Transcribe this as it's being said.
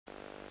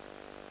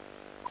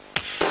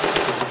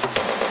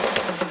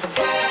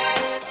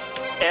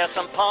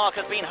Ayresome Park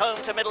has been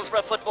home to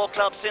Middlesbrough Football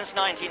Club since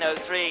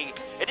 1903.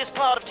 It is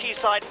part of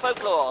Teesside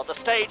folklore, the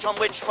stage on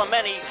which for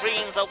many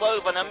dreams are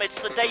woven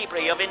amidst the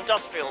debris of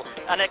industrial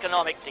and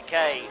economic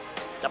decay.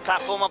 The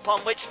platform upon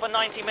which for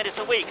 90 minutes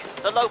a week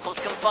the locals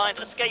can find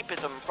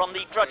escapism from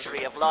the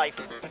drudgery of life.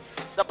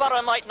 The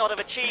Boro might not have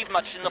achieved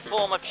much in the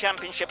form of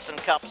championships and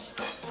cups.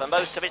 For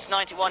most of its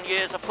 91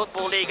 years of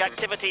Football League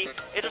activity,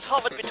 it has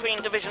hovered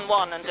between Division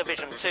 1 and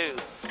Division 2.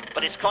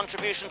 But its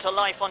contribution to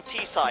life on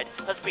Teesside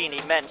has been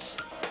immense.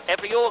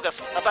 Every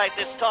August, about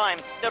this time,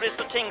 there is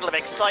the tingle of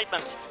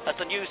excitement as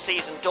the new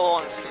season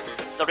dawns.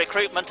 The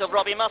recruitment of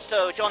Robbie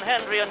Mustoe, John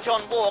Hendry and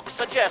John Walk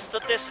suggests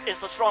that this is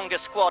the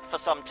strongest squad for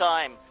some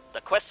time.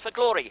 The quest for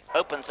glory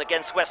opens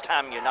against West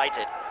Ham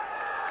United.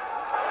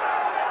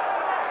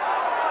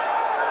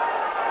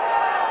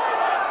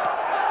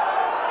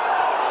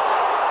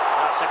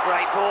 That's a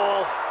great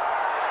ball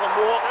from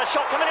Walk, and a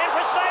shot coming in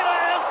for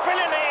Slaven,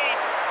 brilliantly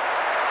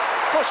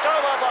pushed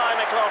over by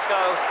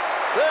McCloskey.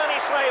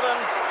 Bernie Slaven,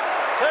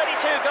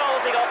 32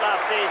 goals he got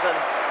last season,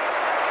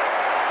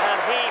 and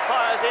he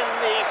fires in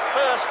the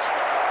first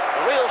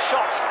real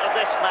shot of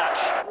this match.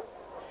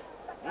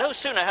 No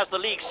sooner has the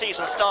league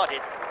season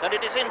started than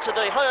it is into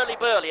the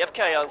hurly-burly of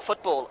KO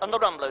football and the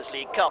Rumbelows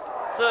League Cup.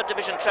 3rd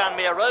Division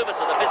Tranmere Rovers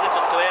are the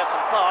visitors to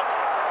Ayresome Park.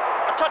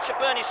 A touch of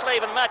Bernie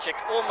Slaven magic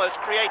almost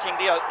creating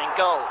the opening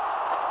goal.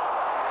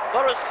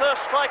 Boro's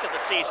first strike of the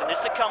season is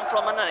to come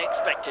from an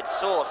unexpected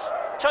source.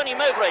 Tony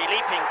Mowbray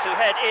leaping to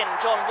head in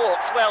John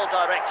Walk's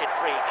well-directed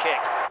free kick.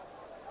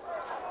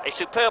 A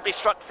superbly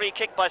struck free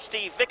kick by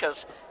Steve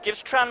Vickers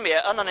gives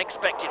Tranmere an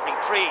unexpected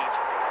reprieve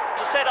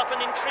to set up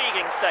an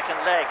intriguing second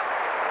leg.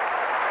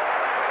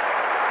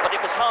 But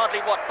it was hardly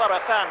what Boro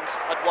fans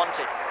had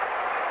wanted.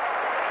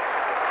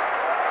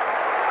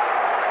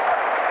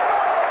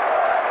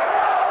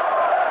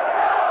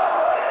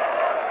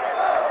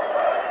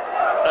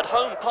 At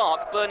home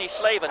park, Bernie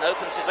Slaven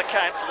opens his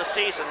account for the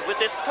season with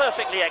this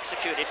perfectly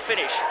executed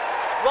finish,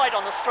 right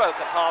on the stroke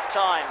of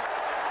half-time.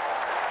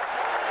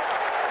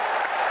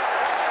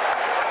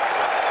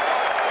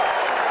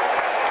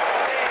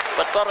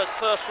 But Boro's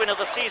first win of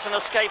the season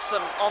escapes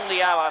them on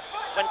the hour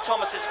when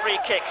Thomas's free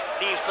kick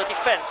leaves the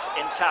defence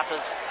in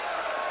tatters.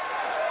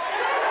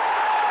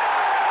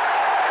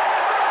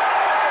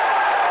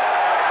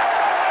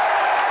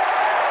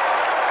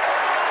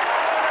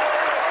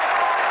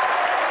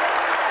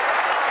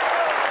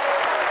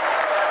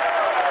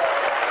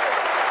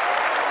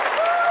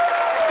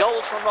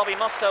 Goals from Robbie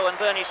Mustoe and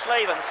Bernie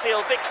Slaven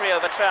seal victory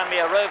over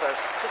Tranmere Rovers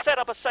to set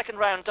up a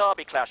second-round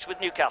derby clash with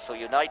Newcastle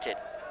United.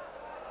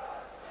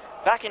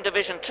 Back in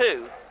Division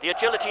 2, the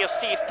agility of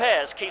Steve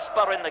Pears keeps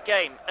Boro in the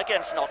game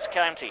against Notts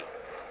County.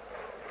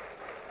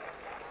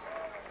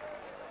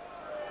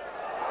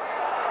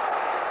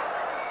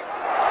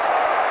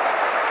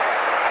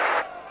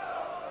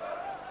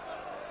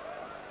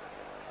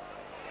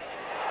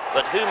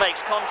 But who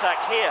makes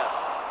contact here?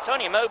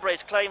 Tony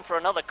Mowbray's claim for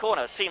another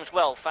corner seems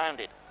well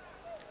founded.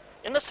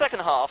 In the second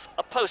half,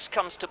 a post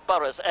comes to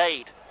Boro's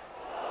aid.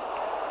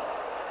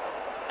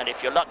 And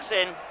if your luck's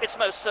in, it's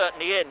most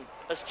certainly in,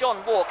 as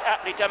John Walk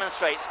aptly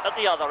demonstrates at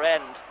the other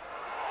end.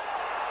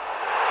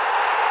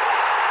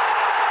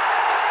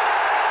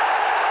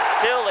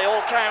 Still, they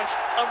all count,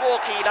 and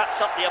Walkie laps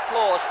up the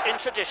applause in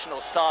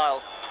traditional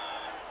style.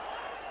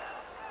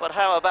 But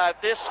how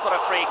about this for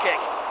a free kick?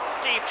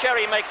 Steve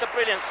Cherry makes a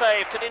brilliant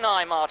save to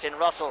deny Martin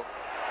Russell.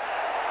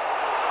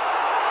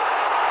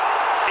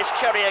 It's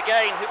Cherry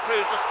again who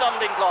proves a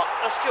stumbling block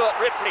as Stuart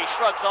Ripley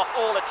shrugs off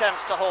all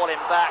attempts to haul him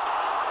back.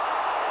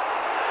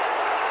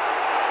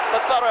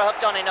 But Boro have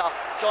done enough.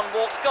 John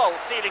Walk's goal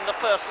sealing the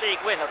first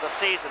league win of the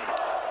season.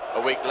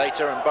 A week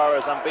later and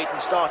Boro's unbeaten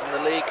start in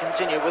the league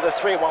continued with a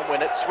 3-1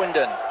 win at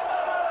Swindon.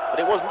 But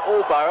it wasn't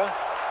all Boro.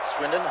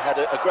 Swindon had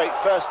a great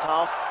first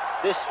half.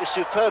 This is a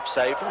superb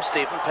save from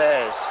Stephen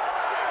Pears.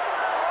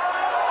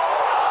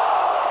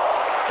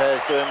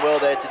 Pears doing well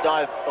there to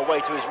dive away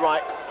to his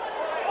right.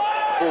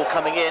 The ball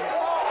coming in.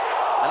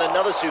 And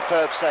another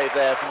superb save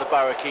there from the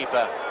Boro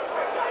keeper.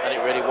 And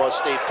it really was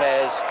Steve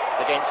Pears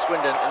against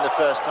Swindon in the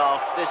first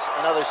half. This,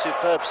 another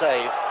superb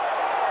save.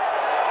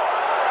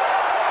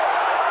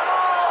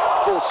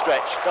 Full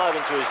stretch,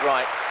 diving to his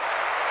right.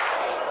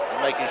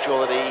 And making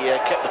sure that he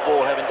kept the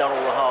ball, having done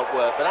all the hard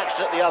work. But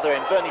action at the other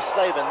end, Bernie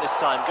Slaven this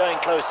time, going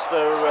close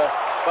for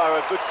Boro.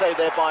 Good save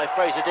there by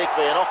Fraser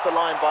Digby, and off the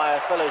line by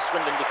a fellow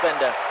Swindon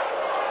defender.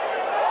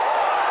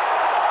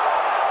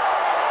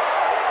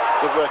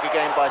 Good work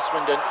again by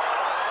Swindon.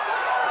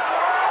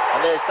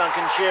 And there's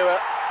Duncan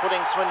Shearer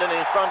putting Swindon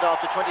in front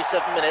after 27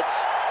 minutes.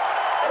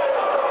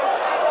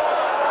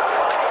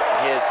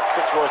 And here's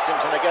Fitzroy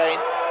Simpson again.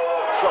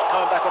 Shot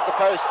coming back off the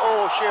post.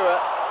 Oh,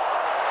 Shearer.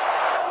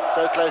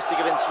 So close to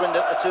giving Swindon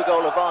a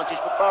 2-goal advantage,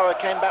 but Boro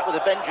came back with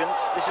a vengeance.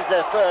 This is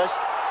their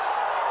first.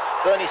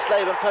 Bernie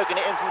Slaven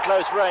poking it in from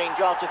close range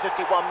after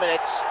 51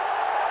 minutes.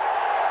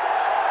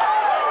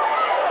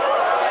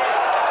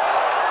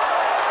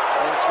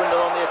 And Swindon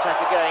on the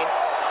attack again.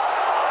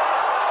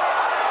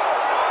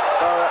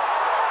 Boro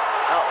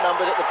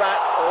outnumbered at the back.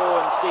 Oh,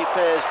 and Steve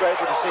Pearce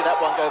grateful to see that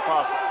one go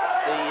past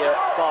the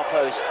far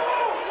post.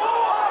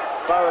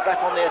 Boro back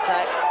on the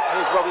attack.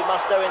 Here's Robbie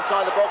Mustoe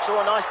inside the box. Oh,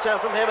 a nice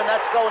turn from him, and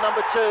that's goal number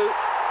 2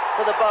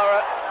 for the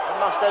Boro. And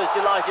Mustoe's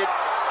delighted.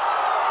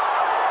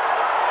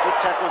 Good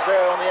tackles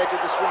there on the edge of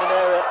the Swindon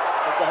area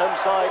as the home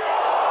side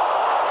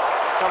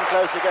come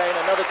close again.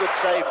 Another good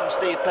save from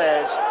Steve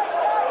Pearce.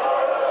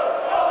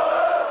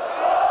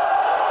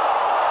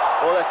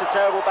 Oh, that's a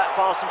terrible back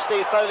pass from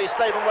Steve Foley.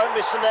 Slaven won't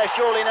miss from there,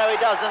 surely. No, he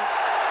doesn't.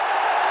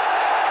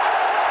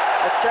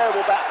 A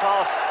terrible back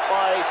pass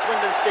by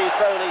Swindon Steve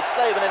Foley.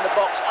 Slaven in the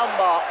box,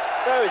 unmarked.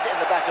 Throws it in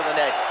the back of the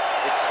net.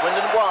 It's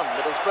Swindon 1,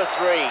 Middlesbrough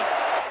 3.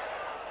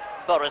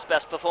 Boro's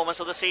best performance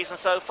of the season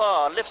so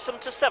far lifts them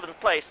to 7th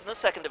place in the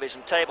 2nd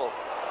Division table.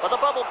 But the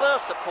bubble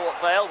bursts at Port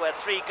Vale, where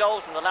 3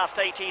 goals in the last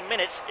 18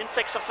 minutes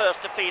inflicts a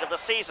first defeat of the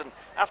season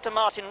after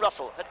Martin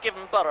Russell had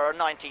given Boro a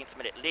 19th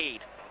minute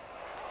lead.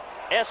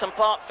 Ayresome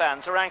Park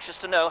fans are anxious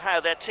to know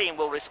how their team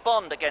will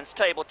respond against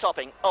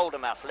table-topping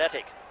Oldham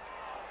Athletic.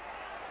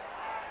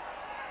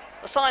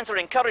 The signs are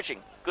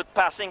encouraging. Good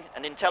passing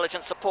and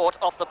intelligent support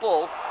off the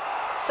ball,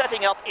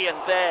 setting up Ian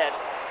Baird.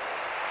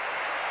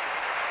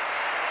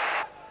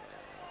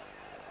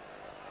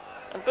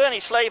 And Bernie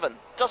Slaven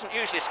doesn't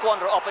usually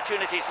squander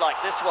opportunities like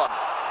this one.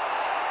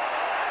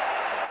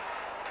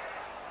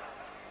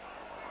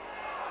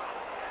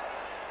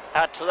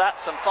 Add to that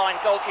some fine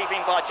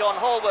goalkeeping by John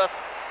Hallworth,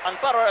 and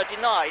Boro are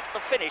denied the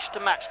finish to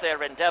match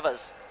their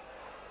endeavours.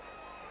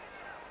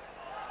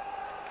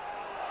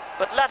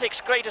 But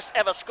Latic's greatest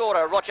ever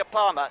scorer, Roger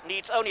Palmer,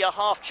 needs only a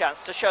half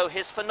chance to show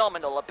his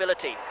phenomenal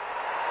ability.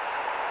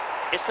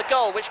 It's the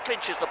goal which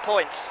clinches the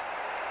points,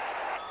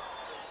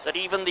 that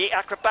even the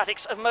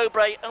acrobatics of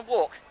Mowbray and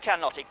Walk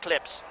cannot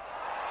eclipse.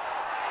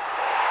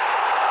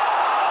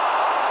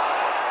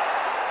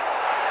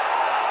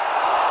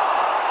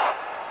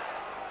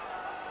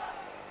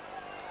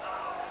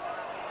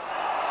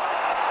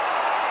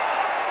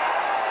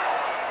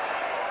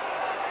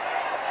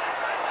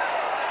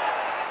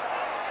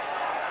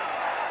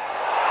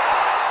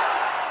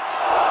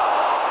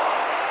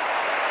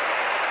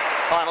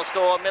 Final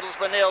score,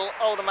 Middlesbrough 0,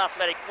 Oldham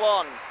Athletic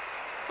 1.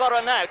 Boro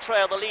now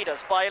trail the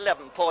leaders by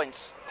 11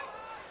 points.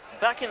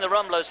 Back in the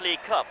Rumlows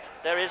League Cup,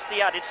 there is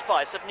the added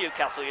spice of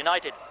Newcastle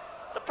United.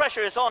 The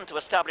pressure is on to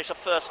establish a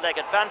first leg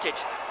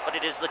advantage, but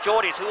it is the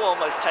Geordies who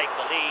almost take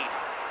the lead.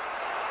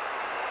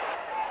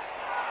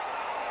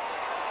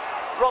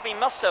 Robbie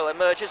Mustoe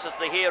emerges as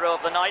the hero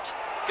of the night,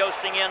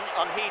 ghosting in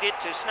unheeded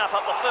to snap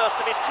up the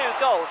first of his 2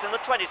 goals in the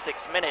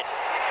 26th minute.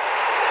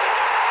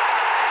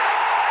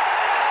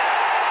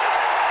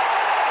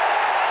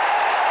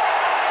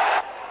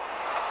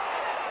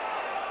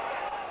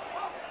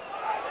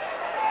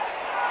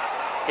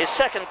 His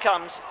second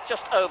comes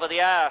just over the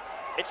hour.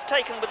 It's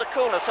taken with the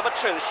coolness of a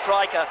true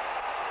striker.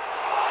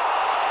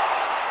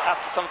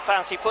 After some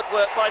fancy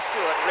footwork by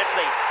Stuart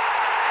Ripley,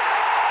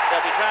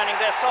 they'll be drowning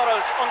their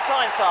sorrows on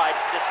Tyneside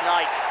this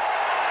night.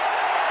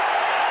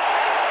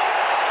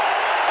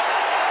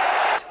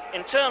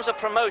 In terms of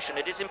promotion,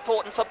 it is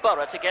important for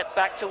Boro to get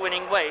back to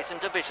winning ways in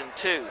Division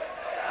 2.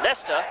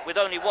 Leicester, with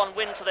only 1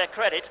 win to their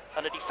credit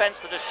and a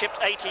defence that has shipped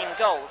 18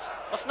 goals,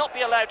 must not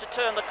be allowed to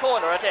turn the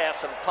corner at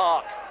Ayresome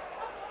Park.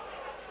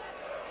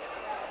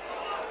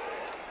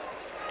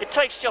 It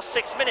takes just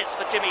 6 minutes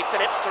for Jimmy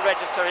Phillips to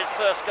register his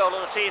first goal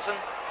of the season.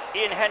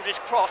 Ian Hendry's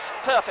cross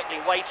perfectly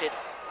weighted.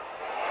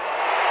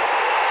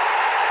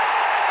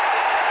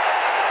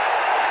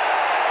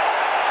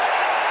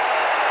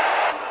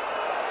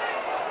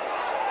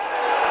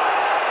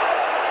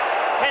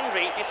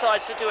 Hendry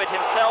decides to do it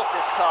himself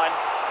this time.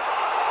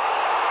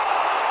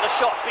 The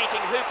shot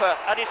beating Hooper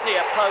at his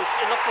near post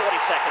in the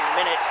 42nd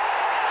minute.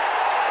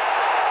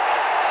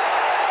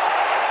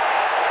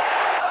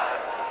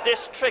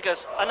 This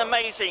triggers an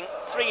amazing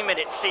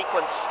 3-minute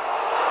sequence.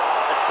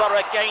 As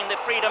Boro gain the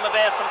freedom of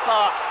Ayresome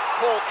Park,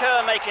 Paul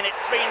Kerr making it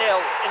 3-0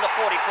 in the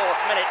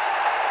 44th minute.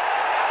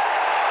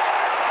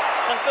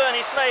 And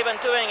Bernie Slaven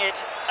doing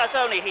it as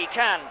only he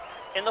can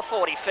in the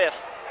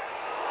 45th.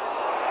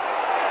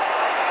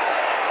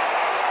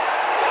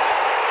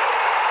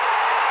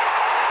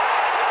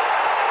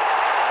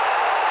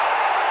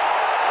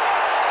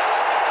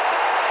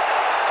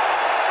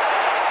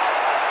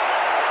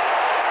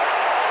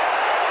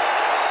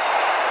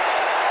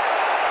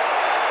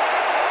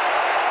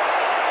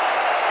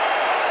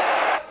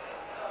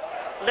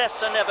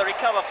 Leicester never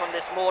recover from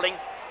this mauling.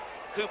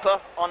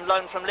 Hooper, on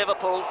loan from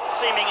Liverpool,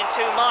 seeming in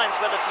 2 minds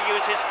whether to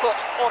use his foot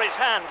or his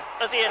hand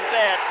as Ian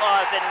Baird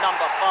fires in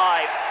number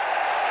 5.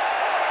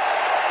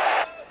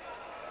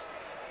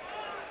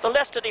 The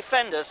Leicester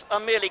defenders are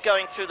merely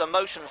going through the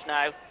motions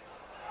now.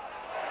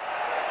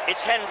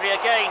 It's Hendry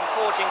again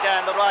forging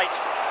down the right.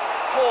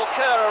 Paul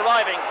Kerr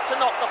arriving to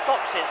knock the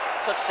Foxes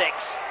for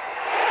 6.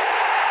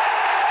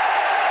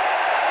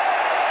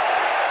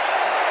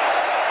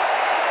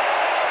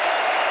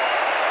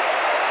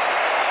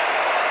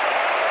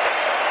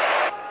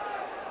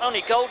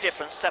 Only goal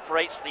difference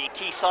separates the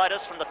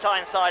Teessiders from the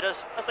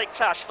Tynesiders as they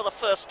clash for the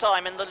first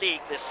time in the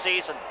league this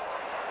season.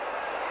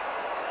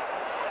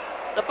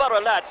 The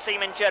Boro lads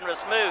seem in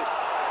generous mood,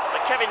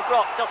 but Kevin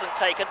Brock doesn't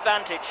take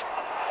advantage.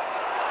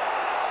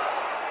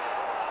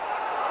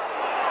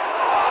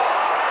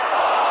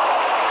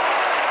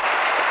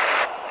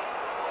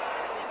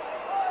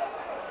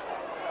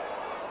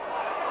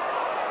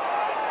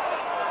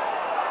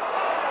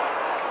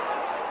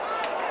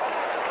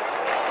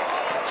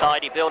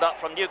 Tidy build-up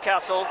from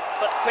Newcastle,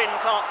 but Quinn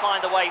can't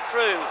find the way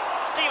through.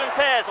 Stephen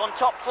Pear's on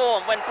top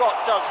form when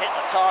Brock does hit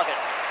the target.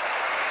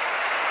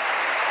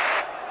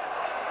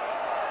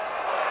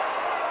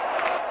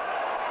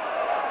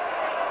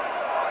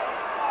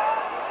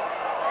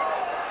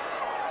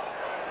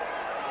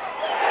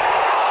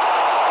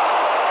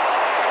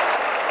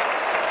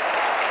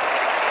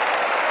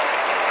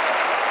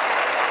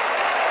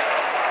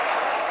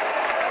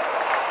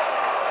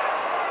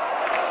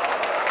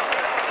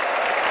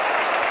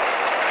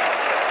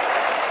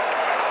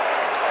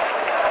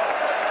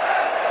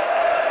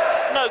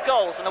 No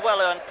goals and a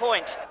well-earned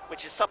point,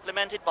 which is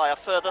supplemented by a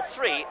further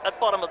 3 at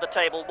bottom of the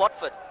table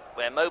Watford,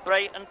 where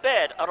Mowbray and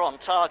Baird are on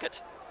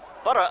target.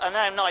 Boro are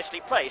now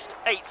nicely placed,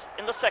 8th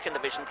in the second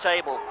division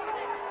table.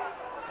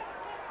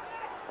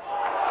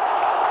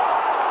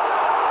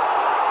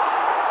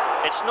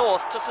 It's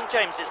north to St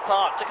James's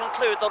Park to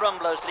conclude the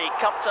Rumbelows League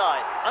Cup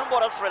tie, and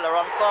what a thriller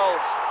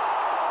unfolds.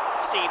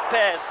 Steve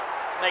Pears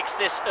makes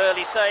this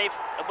early save,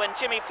 and when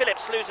Jimmy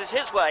Phillips loses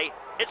his way,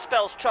 it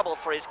spells trouble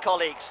for his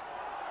colleagues.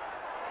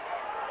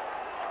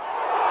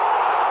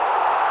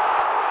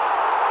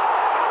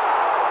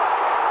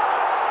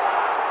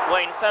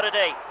 Wayne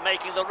Faraday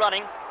making the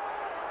running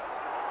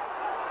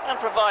and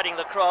providing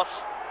the cross.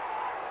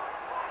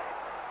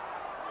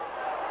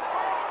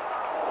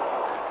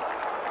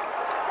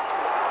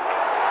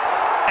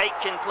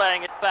 Aitken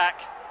playing it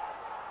back.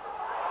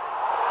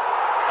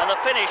 And the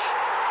finish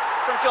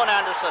from John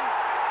Anderson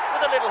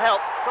with a little help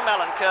from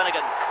Alan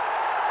Kernigan.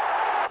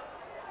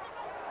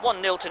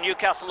 1-0 to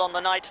Newcastle on the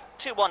night,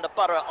 2-1 to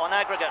Boro on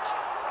aggregate.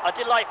 A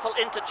delightful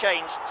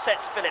interchange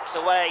sets Phillips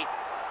away.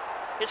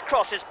 His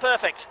cross is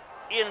perfect.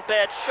 Ian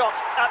Baird shot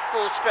at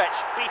full stretch,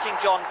 beating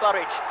John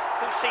Burridge,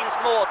 who seems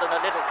more than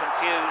a little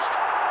confused.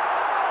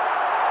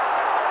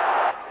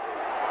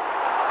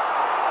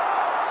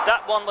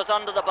 That one was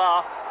under the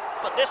bar,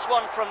 but this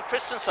one from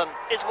Christensen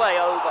is way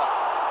over.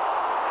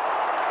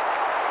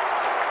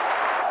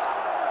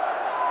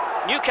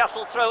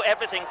 Newcastle throw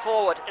everything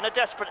forward in a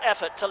desperate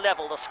effort to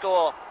level the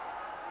score.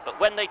 But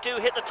when they do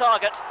hit the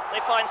target,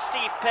 they find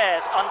Steve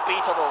Pears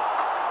unbeatable.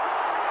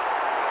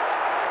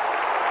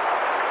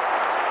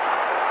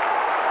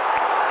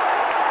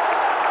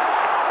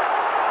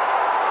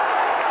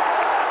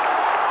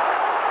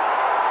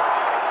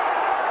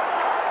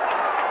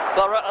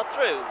 Boro are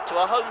through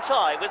to a home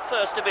tie with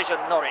First Division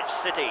Norwich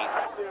City.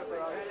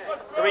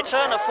 The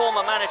return of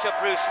former manager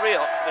Bruce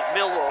Rioch with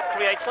Millwall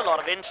creates a lot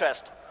of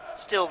interest.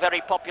 Still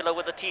very popular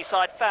with the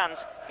Teesside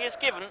fans, he is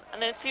given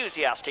an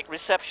enthusiastic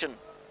reception.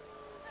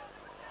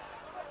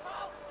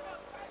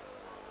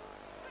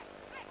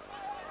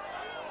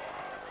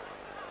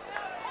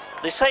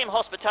 The same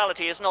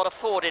hospitality is not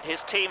afforded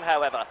his team,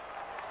 however.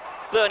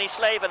 Bernie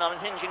Slaven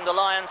unhinging the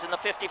Lions in the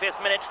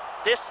 55th minute.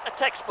 This a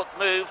textbook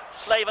move,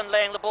 Slaven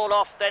laying the ball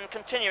off, then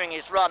continuing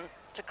his run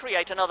to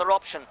create another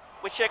option,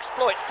 which he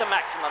exploits to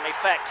maximum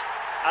effect.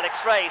 Alex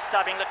Ray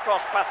stabbing the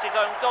cross past his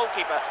own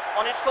goalkeeper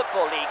on his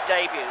Football League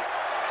debut.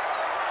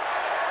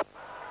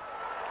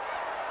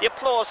 The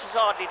applause has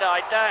hardly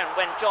died down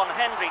when John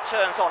Hendry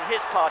turns on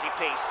his party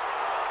piece.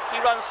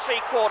 He runs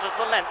 3/4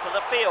 the length of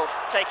the field,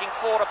 taking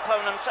 4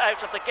 opponents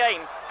out of the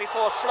game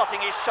before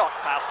slotting his shot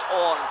past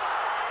Orne.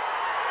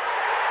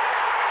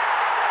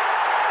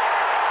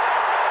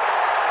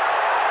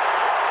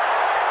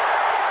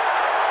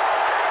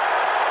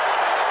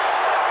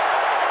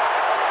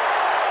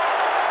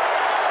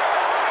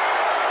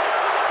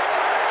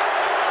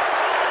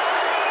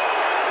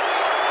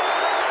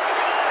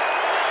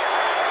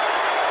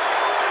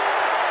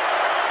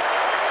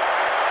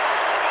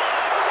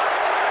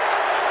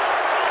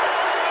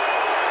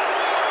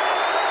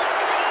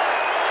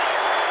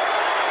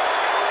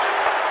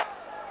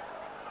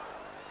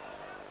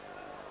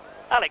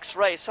 Alex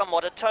Ray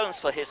somewhat atones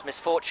for his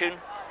misfortune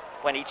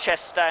when he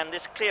chests down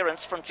this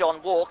clearance from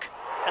John Walk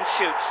and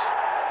shoots.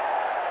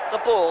 The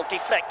ball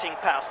deflecting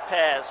past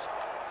Pears.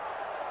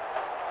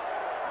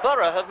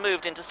 Boro have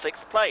moved into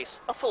 6th place,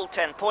 a full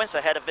 10 points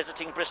ahead of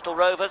visiting Bristol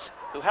Rovers,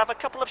 who have a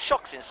couple of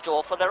shocks in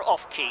store for their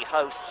off-key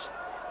hosts.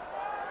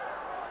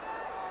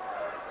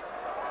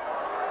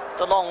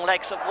 The long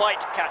legs of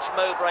White catch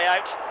Mowbray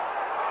out.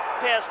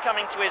 Pears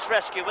coming to his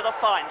rescue with a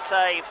fine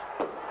save.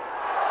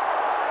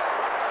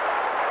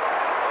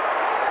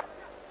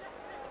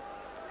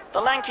 The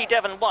lanky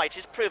Devon White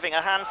is proving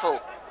a handful.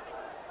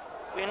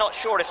 We're not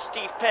sure if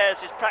Steve Pears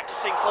is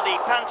practicing for the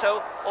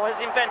Panto or has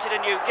invented a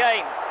new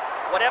game.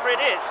 Whatever it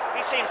is,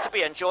 he seems to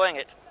be enjoying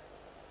it.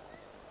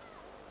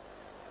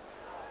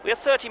 We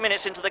are 30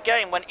 minutes into the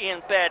game when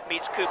Ian Baird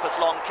meets Cooper's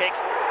long kick.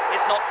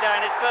 His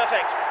knockdown is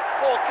perfect.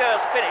 Paul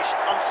Kerr's finish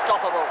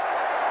unstoppable.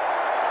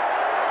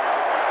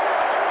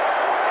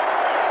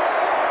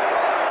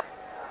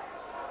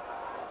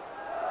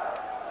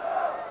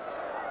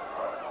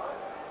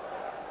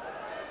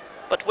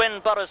 But when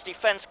Boro's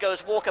defence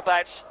goes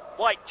walkabouts,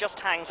 White just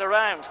hangs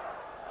around.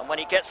 And when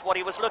he gets what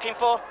he was looking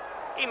for,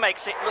 he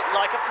makes it look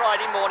like a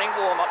Friday morning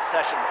warm-up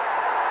session.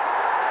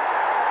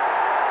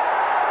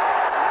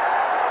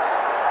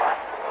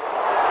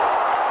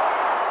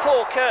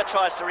 Paul Kerr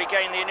tries to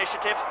regain the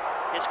initiative.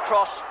 His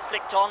cross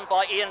flicked on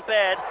by Ian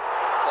Baird,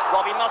 but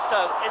Robbie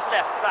Mustoe is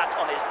left flat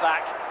on his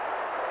back.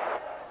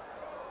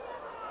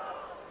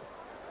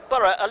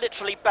 Boro are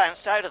literally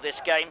bounced out of this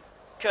game.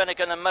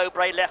 Kernaghan and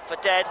Mowbray left for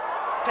dead.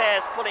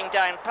 Pears pulling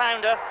down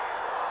Pounder.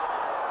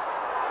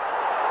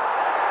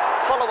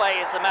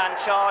 Holloway is the man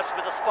charged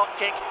with the spot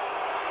kick,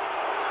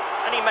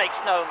 and he makes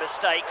no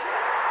mistake.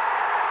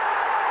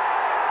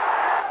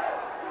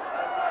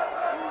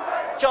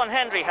 John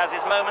Hendry has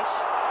his moments.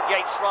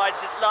 Yates rides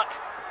his luck,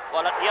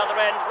 while at the other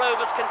end,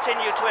 Rovers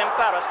continue to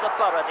embarrass the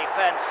Boro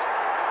defence.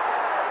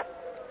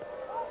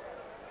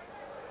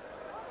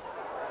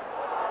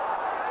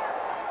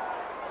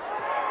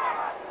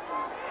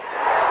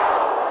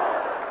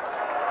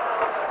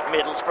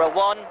 Middlesbrough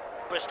 1,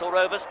 Bristol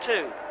Rovers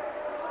 2.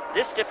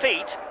 This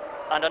defeat,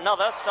 and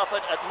another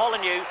suffered at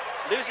Molineux,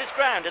 loses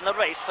ground in the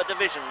race for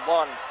Division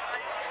 1.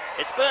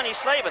 It's Bernie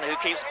Slaven who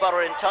keeps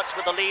Boro in touch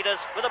with the leaders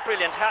with a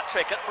brilliant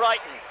hat-trick at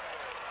Brighton.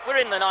 We're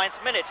in the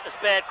 9th minute as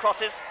Baird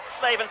crosses,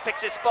 Slaven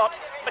picks his spot,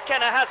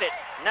 McKenna has it,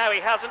 now he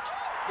hasn't,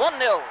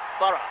 1-0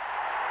 Boro.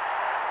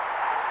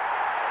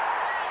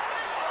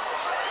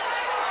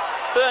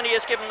 Bernie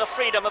is given the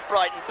freedom of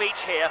Brighton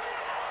Beach here.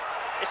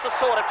 It's the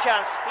sort of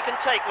chance he can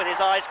take with his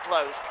eyes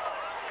closed.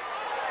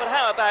 But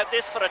how about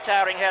this for a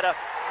towering header?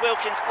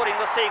 Wilkins putting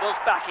the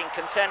Seagulls back in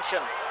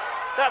contention.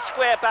 That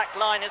square back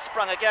line is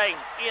sprung again.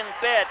 Ian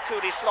Baird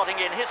coolly slotting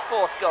in his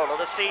 4th goal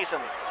of the season.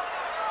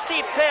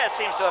 Steve Pearce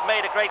seems to have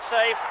made a great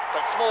save,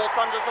 but Small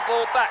thunders the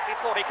ball back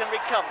before he can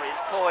recover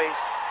his poise.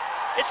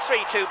 It's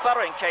 3-2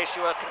 Boro in case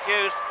you were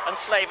confused, and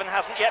Slaven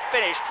hasn't yet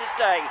finished his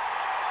day.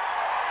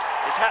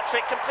 His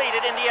hat-trick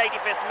completed in the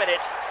 85th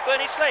minute.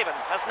 Bernie Slaven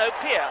has no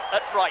peer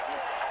at Brighton.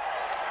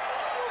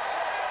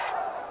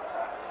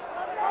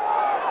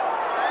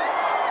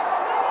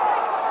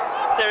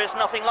 There is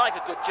nothing like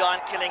a good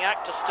giant-killing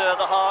act to stir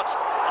the heart,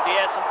 and the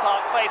Ayresome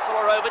Park faithful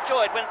are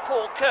overjoyed when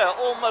Paul Kerr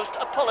almost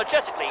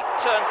apologetically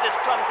turns this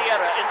clumsy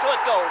error into a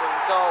golden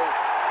goal.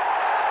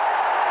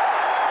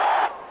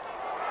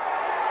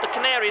 The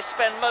Canaries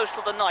spend most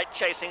of the night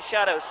chasing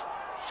shadows.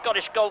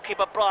 Scottish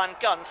goalkeeper Brian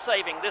Gunn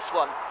saving this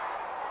one.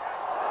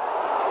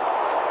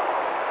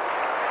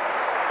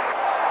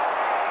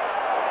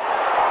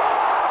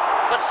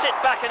 But sit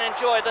back and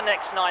enjoy the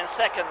next 9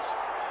 seconds.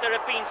 There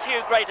have been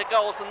few greater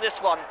goals than this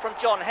one from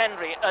John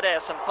Hendry at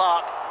Ayresome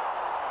Park.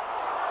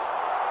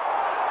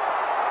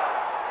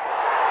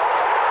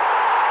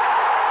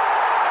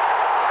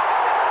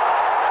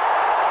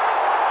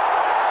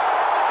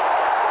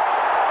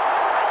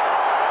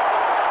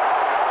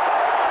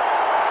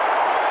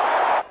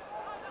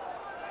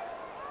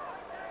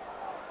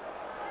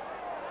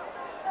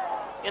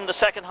 In the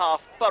second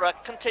half, Boro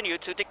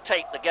continued to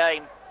dictate the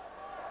game.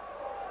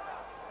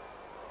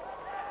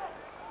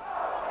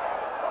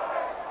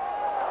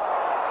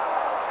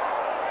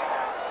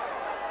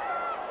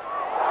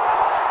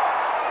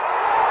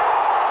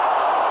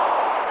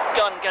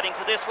 Gunn getting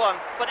to this one,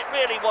 but it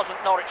really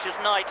wasn't Norwich's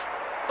night.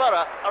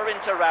 Boro are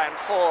into round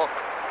 4.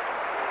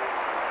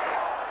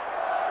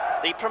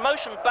 The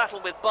promotion battle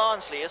with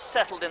Barnsley is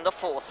settled in the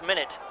 4th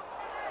minute.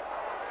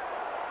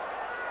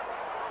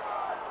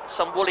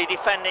 Some woolly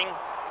defending,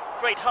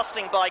 great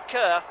hustling by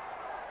Kerr.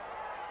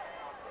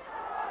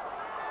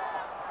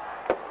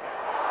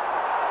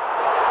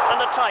 And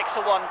the Tykes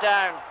are one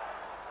down.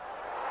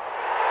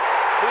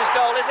 Whose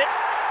goal is it?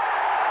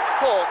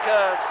 Paul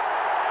Kerr's.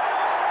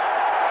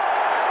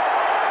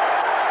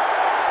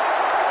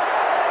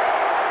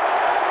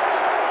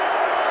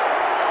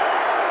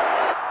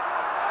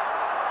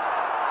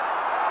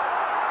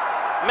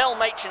 Mel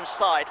Machin's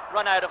side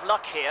run out of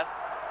luck here.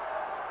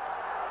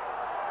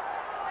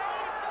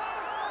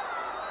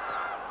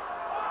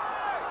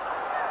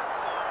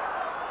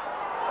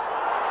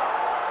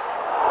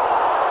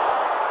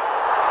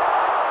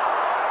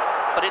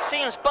 But it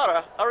seems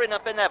Boro are in a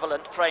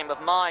benevolent frame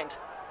of mind.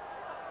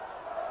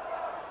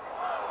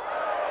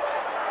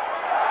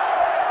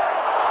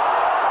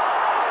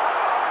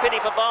 Pity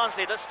for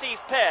Barnsley that Steve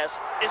Pearce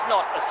is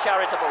not as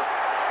charitable.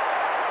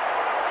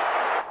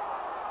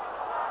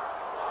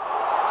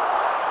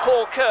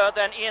 Paul Kerr,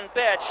 then Ian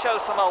Baird show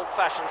some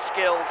old-fashioned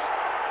skills.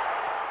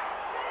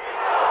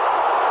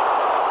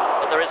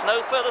 But there is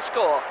no further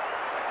score.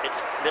 It's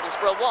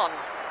Middlesbrough 1,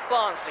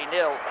 Barnsley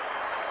 0.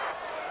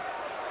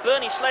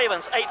 Bernie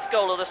Slaven's 8th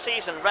goal of the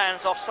season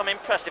rounds off some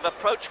impressive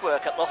approach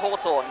work at the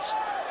Hawthorns.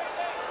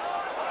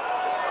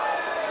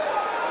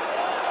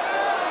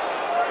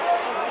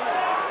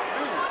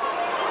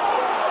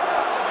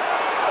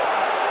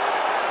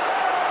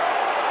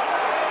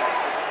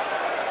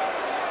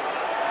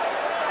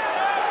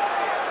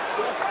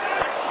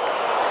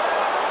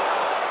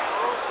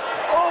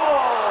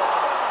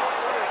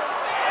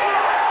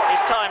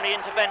 His timely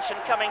intervention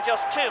coming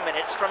just 2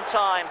 minutes from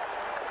time.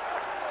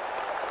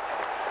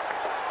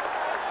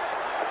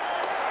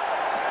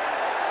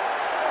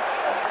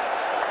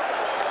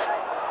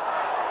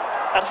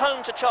 At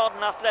home to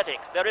Charlton Athletic,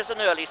 there is an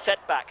early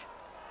setback.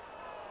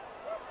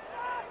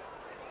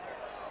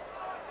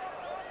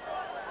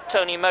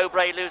 Tony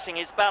Mowbray losing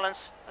his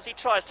balance as he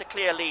tries to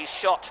clear Lee's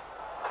shot.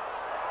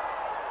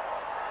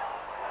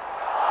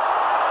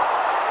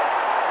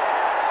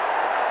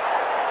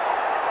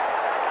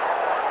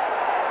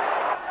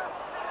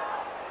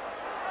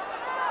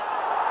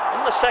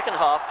 In the second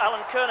half,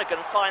 Alan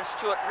Kernaghan finds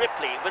Stuart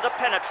Ripley with a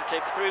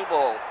penetrative through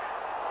ball.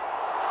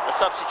 The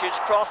substitute's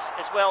cross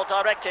is well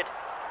directed,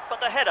 but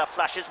the header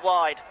flashes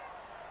wide.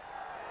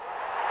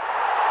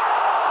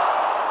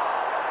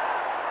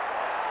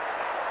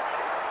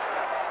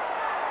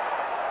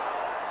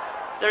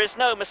 There is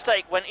no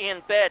mistake when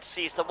Ian Baird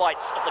sees the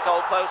whites of the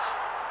goalposts.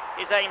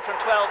 His aim from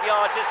 12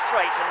 yards is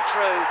straight and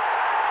true.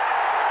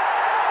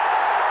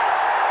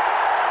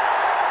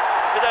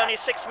 With only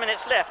 6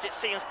 minutes left, it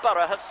seems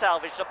Boro have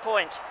salvaged a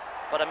point.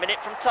 But a minute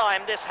from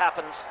time, this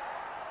happens.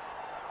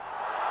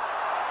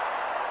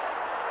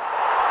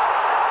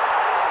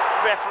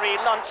 Referee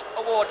Lunt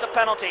awards a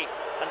penalty,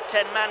 and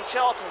 10-man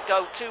Charlton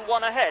go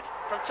 2-1 ahead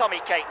from Tommy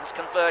Caton's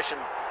conversion.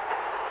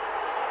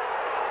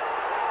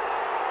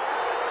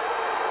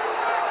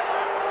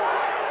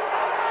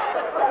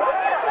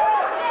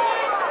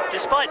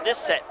 Despite this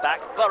setback,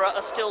 Boro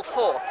are still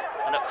fourth,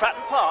 and at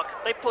Fratton Park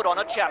they put on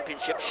a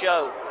championship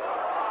show.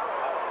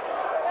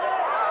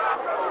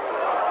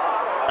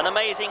 An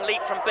amazing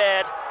leap from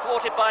Baird,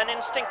 thwarted by an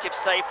instinctive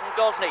save from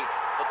Gosney,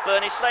 but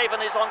Bernie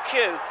Slaven is on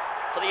cue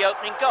for the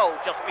opening goal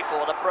just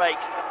before the break.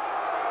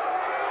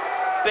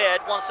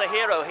 Baird, once a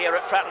hero here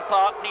at Fratton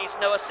Park, needs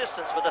no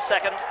assistance with the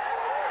second.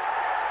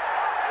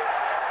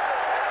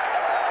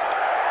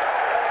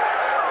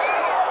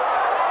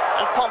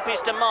 And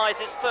Pompey's demise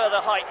is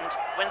further heightened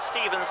when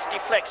Stevens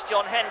deflects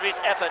John Hendry's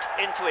effort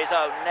into his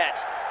own net.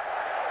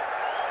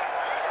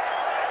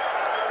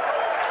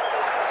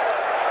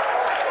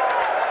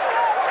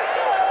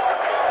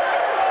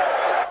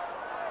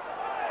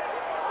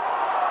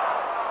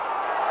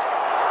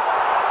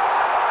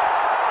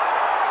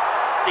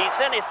 The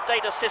Zenith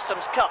Data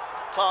Systems Cup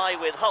tie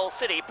with Hull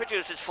City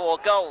produces 4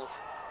 goals.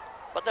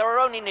 But there are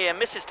only near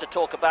misses to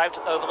talk about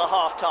over the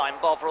half-time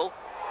Bovril.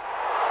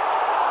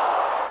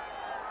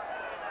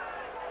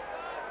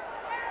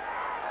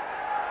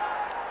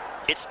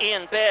 It's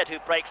Ian Baird who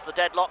breaks the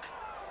deadlock.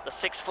 The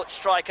 6-foot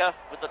striker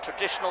with the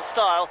traditional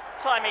style,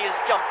 timing his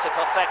jump to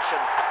perfection.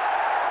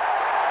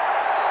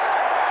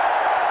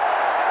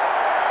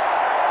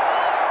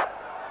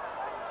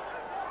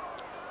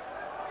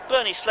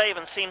 Bernie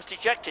Slaven seems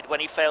dejected when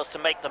he fails to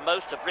make the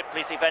most of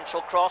Ripley's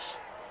eventual cross.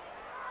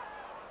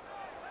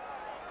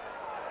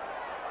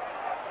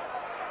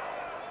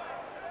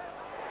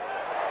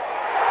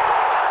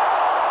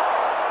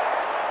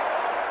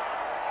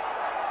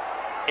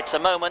 It's a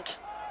moment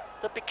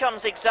that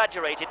becomes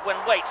exaggerated when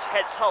Waits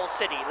heads Hull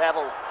City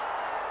level.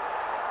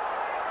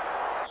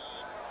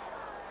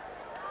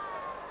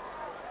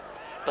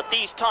 But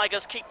these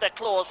Tigers keep their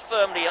claws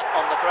firmly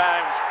on the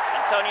ground,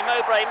 and Tony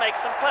Mowbray makes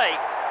them pay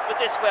with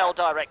this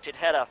well-directed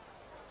header.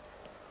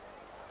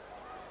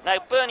 Now,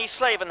 Bernie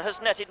Slaven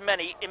has netted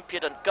many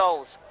impudent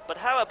goals, but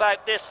how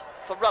about this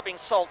for rubbing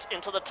salt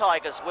into the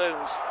Tigers'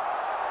 wounds?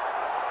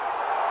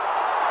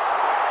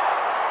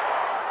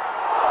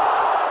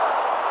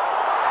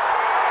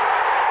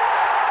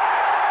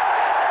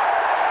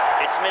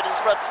 It's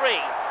Middlesbrough 3,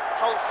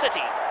 Hull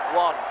City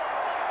 1.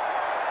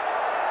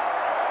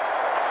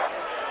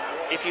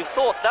 If you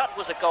thought that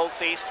was a goal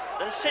feast,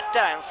 then sit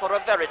down for a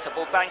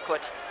veritable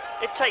banquet.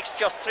 It takes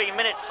just 3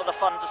 minutes for the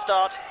fun to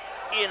start.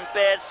 Ian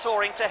Baird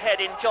soaring to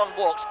head in John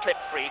Walk's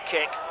clip-free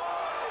kick.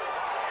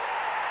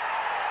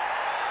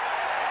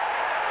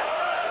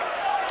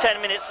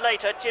 10 minutes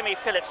later, Jimmy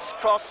Phillips'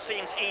 cross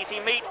seems easy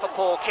meat for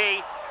Paul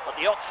Key, but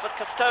the Oxford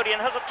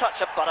custodian has a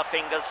touch of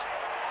butterfingers,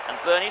 and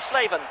Bernie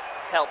Slaven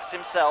helps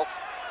himself.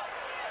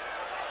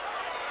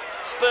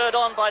 Spurred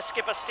on by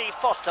skipper Steve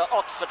Foster,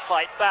 Oxford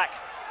fight back.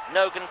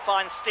 Nogan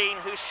finds Steen,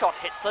 whose shot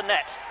hits the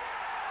net.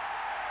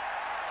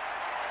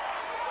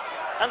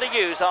 And the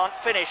U's aren't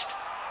finished.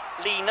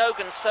 Lee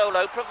Nogan's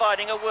solo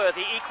providing a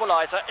worthy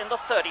equaliser in the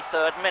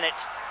 33rd minute.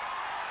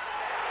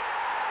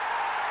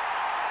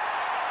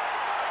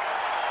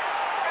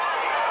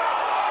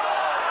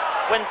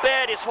 When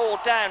Baird is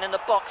hauled down in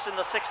the box in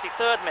the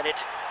 63rd minute,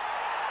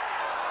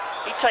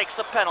 he takes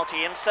the penalty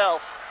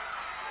himself.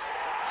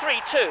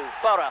 3-2,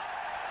 Boro.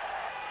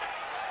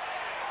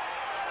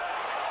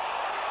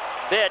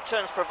 Baird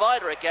turns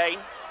provider again.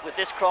 With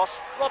this cross,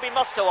 Robbie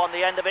Mustoe on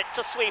the end of it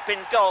to sweep in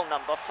goal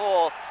number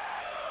 4.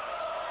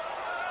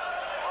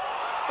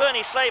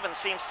 Bernie Slaven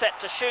seems set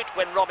to shoot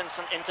when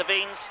Robinson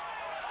intervenes.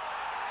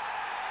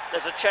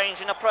 There's a change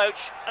in approach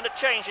and a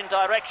change in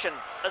direction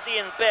as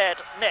Ian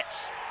Baird nets.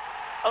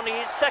 Only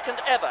his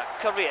second ever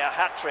career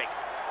hat-trick.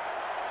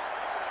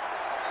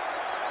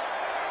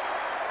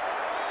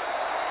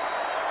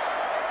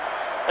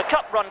 The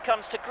cup run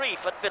comes to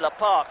grief at Villa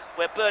Park,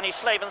 where Bernie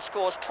Slaven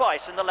scores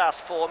twice in the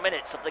last 4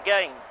 minutes of the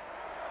game.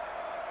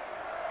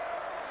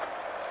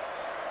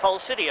 Hull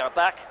City are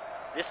back,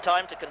 this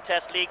time to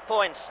contest league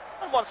points,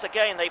 and once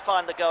again they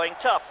find the going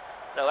tough,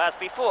 though as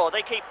before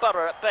they keep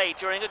Boro at bay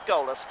during a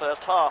goalless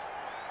first half.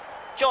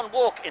 John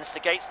Walk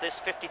instigates this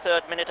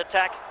 53rd minute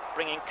attack,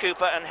 bringing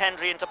Cooper and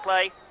Hendry into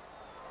play.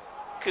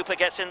 Cooper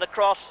gets in the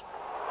cross,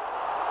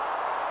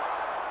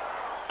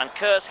 and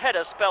Kerr's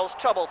header spells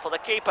trouble for the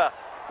keeper,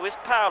 who is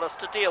powerless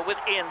to deal with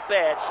Ian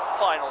Baird's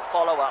final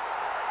follow-up.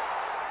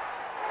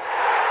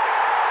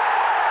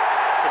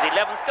 His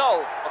 11th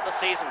goal of the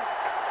season.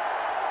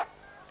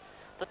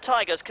 The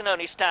Tigers can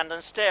only stand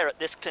and stare at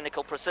this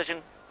clinical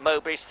precision,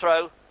 Mowbray's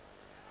throw,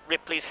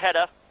 Ripley's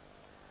header,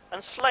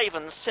 and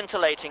Slaven's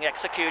scintillating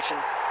execution.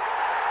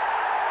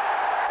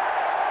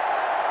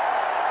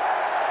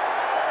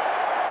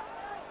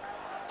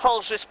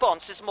 Hull's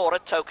response is more a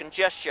token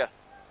gesture.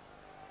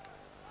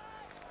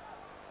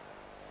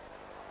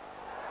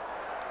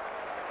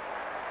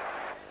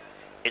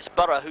 It's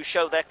Boro who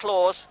show their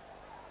claws.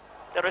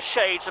 There are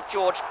shades of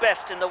George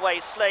Best in the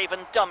way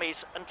Slaven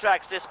dummies and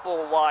drags this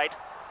ball wide.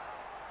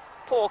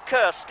 Poor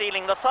Kerr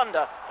stealing the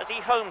thunder as he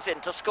homes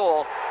in to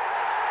score.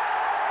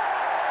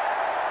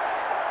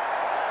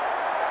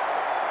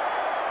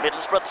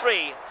 Middlesbrough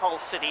 3, Hull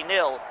City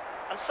 0,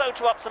 and so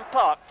to Upton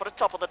Park for a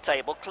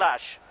top-of-the-table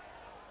clash.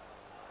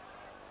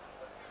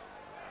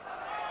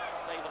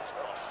 Slaven's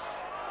cross,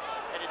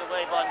 headed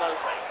away by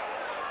Mowbray.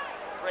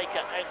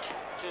 Breaker out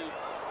to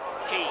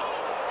Key.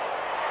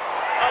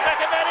 Oh,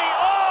 McAvenny!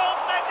 Oh,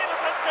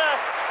 magnificent save!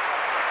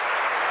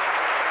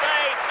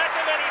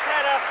 McAvenny's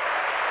header.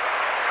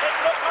 It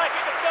looked like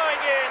it was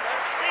going in,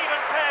 and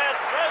Stephen Pears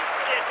rose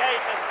to the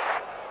occasion.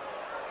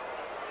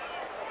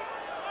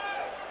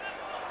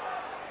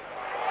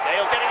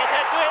 Gale getting his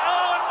head to it.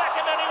 Oh, and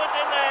McAvenny was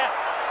in there.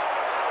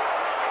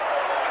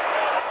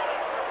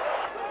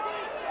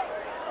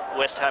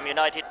 West Ham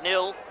United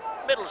 0,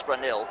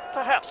 Middlesbrough 0.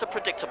 Perhaps a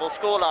predictable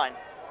scoreline,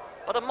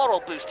 but a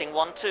moral-boosting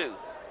one too.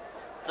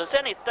 The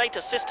Zenith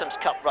Data Systems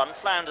Cup run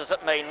flounders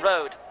at Main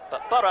Road,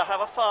 but Boro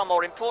have a far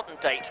more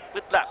important date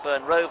with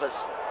Blackburn Rovers.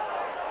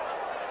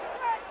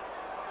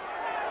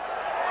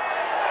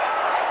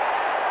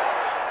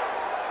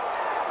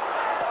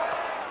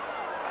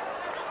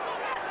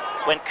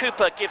 When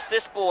Cooper gives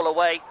this ball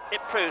away,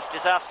 it proves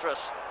disastrous.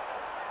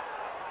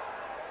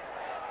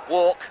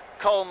 Walk,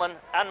 Coleman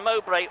and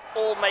Mowbray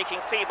all making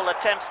feeble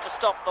attempts to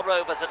stop the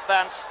Rovers'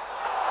 advance.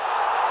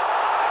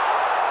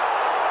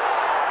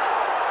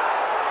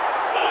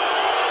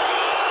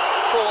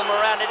 Paul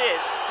Moran it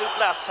is who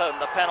blasts home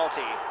the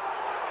penalty.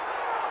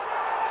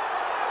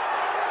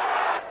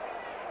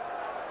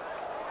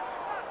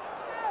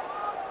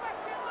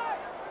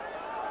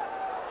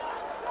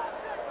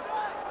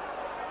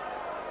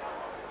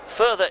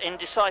 Further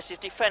indecisive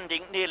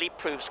defending nearly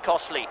proves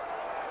costly.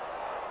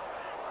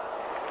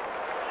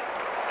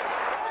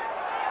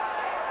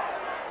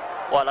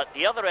 While at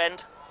the other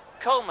end,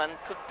 Coleman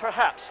could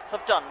perhaps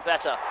have done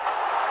better.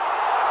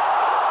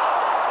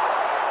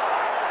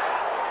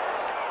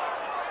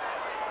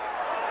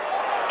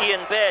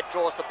 Ian Baird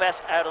draws the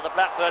best out of the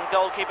Blackburn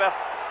goalkeeper.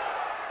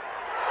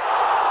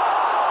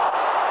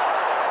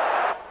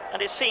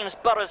 And it seems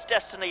Boro's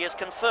destiny is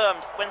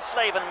confirmed when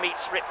Slaven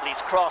meets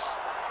Ripley's cross.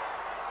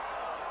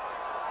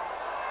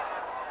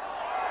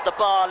 The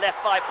bar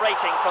left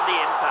vibrating from the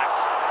impact.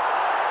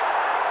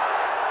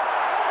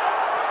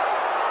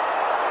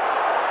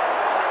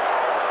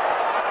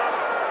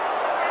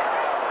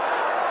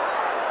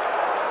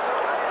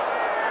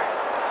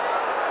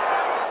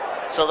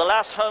 So the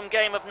last home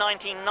game of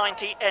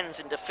 1990 ends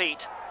in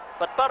defeat,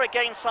 but Boro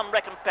gains some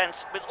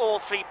recompense with all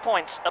 3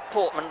 points at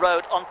Portman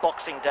Road on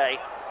Boxing Day,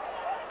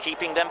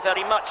 keeping them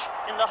very much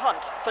in the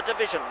hunt for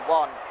Division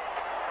 1.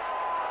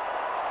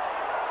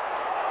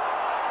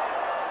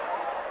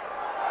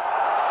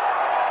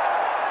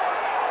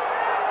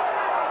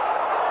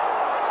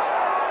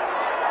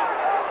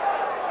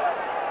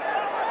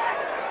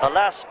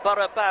 Alas,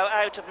 Boro bow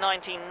out of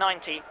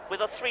 1990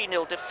 with a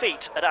 3-0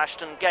 defeat at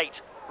Ashton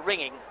Gate,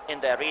 ringing in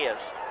their ears.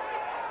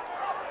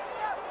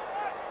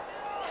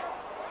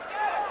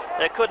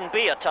 There couldn't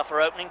be a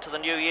tougher opening to the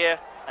new year,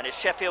 and it's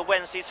Sheffield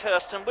Wednesday's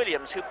Hurst and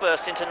Williams who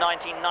burst into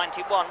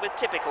 1991 with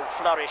typical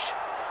flourish.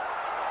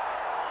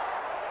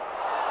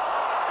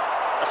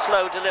 A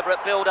slow,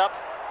 deliberate build-up,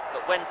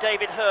 but when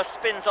David Hurst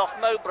spins off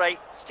Mowbray,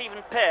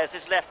 Stephen Pears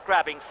is left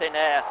grabbing thin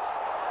air.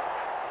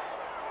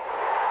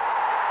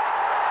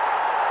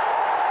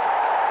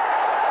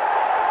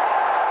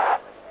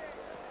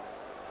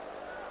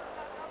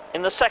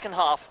 In the second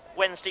half,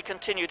 Wednesday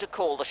continue to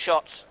call the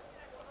shots.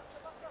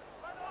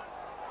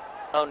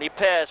 Only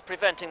Pears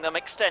preventing them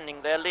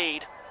extending their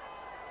lead.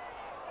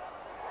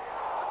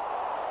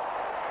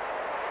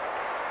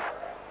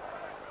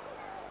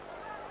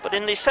 But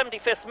in the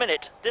 75th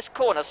minute, this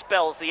corner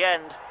spells the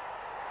end.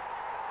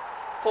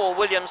 Paul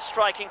Williams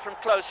striking from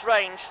close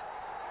range.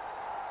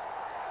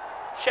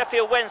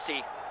 Sheffield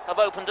Wednesday have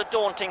opened a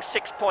daunting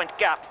 6-point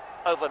gap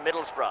over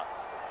Middlesbrough.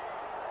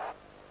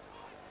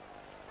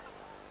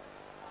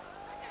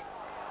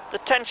 The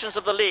tensions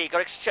of the league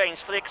are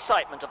exchanged for the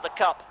excitement of the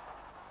cup.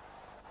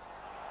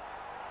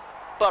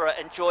 Boro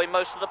enjoy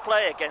most of the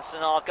play against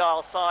an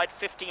Argyle side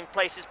 15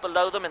 places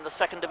below them in the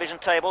second division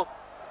table,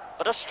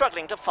 but are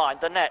struggling to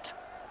find the net.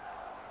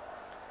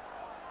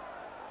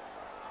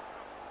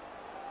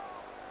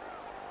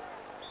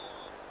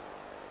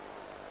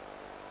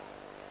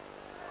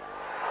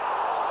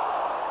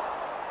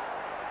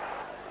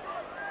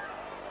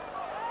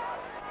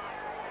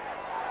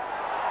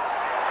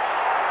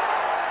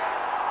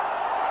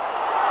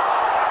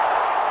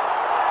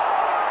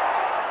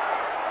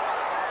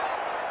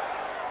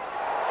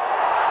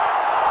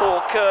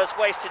 Paul Kerr's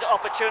wasted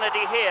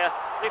opportunity here,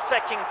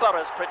 reflecting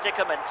Boro's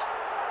predicament.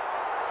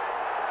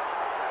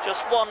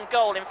 Just 1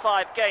 goal in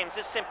 5 games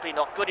is simply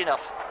not good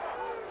enough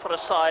for a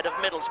side of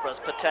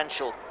Middlesbrough's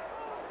potential.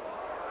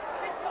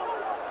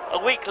 A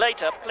week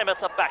later,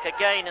 Plymouth are back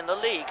again in the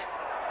league.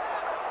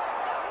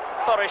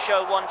 Boro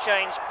show 1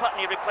 change,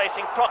 Putney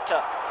replacing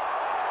Proctor,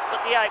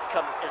 but the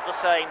outcome is the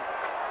same.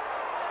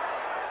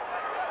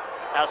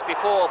 As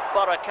before,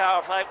 Boro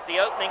carve out the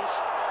openings,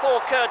 Paul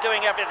Kerr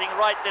doing everything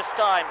right this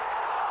time,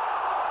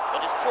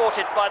 but is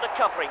thwarted by the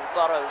covering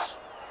Burrows.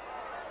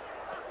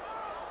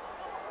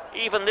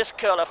 Even this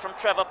curler from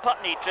Trevor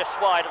Putney drifts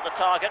wide of the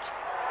target.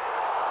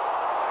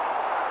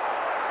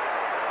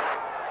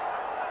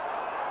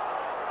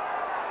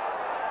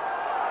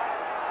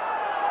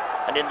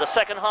 And in the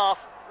second half,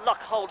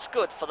 luck holds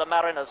good for the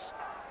Mariners.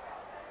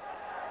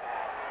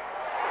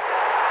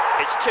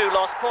 It's 2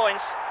 lost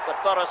points, but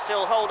Boro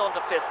still hold on to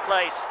 5th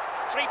place.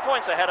 3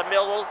 points ahead of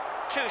Millwall,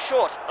 2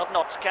 short of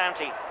Notts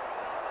County.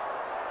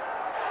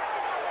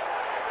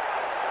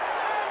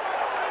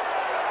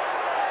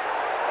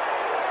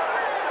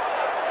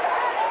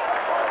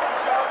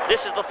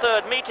 This is the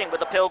 3rd meeting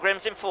with the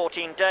Pilgrims in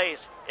 14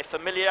 days. If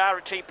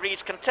familiarity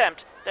breeds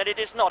contempt, then it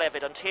is not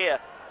evident here.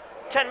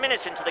 10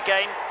 minutes into the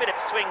game,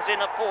 Phillips swings in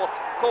a 4th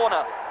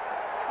corner.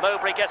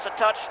 Mowbray gets a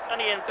touch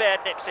and Ian Baird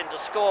nips in to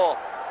score.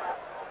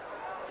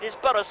 It is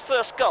Boro's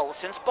first goal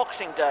since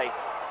Boxing Day.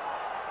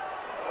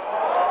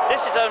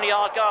 This is only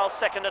Argyle's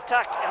 2nd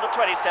attack in the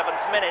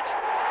 27th minute.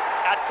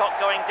 Adcock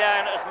going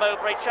down as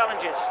Mowbray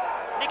challenges.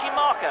 Nicky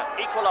Marker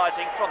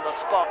equalising from the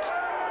spot.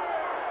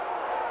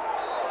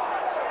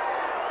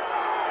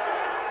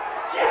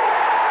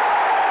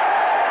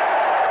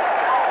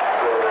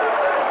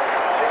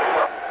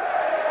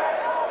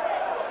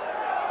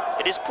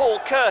 It is Paul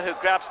Kerr who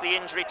grabs the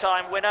injury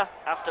time winner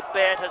after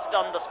Baird has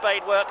done the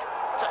spade work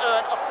to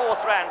earn a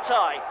 4th round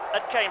tie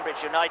at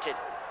Cambridge United.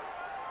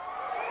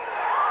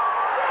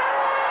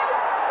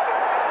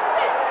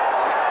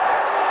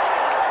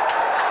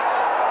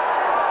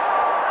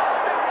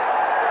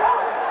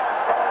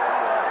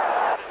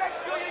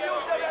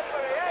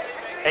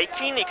 A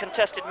keenly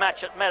contested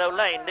match at Meadow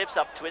Lane lives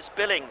up to its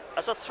billing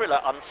as a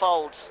thriller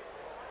unfolds.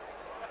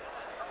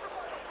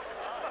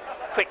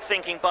 Quick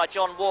thinking by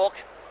John Walk,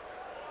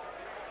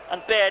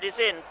 and Baird is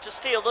in to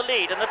steal the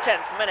lead in the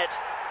 10th minute.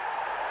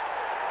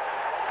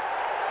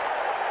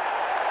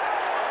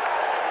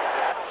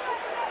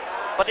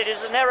 But it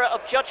is an error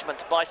of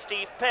judgment by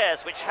Steve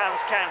Pears which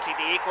hands County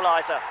the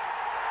equaliser.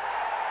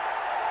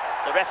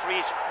 The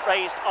referee's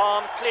raised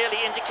arm clearly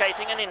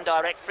indicating an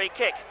indirect free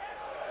kick.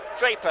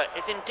 Draper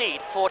is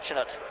indeed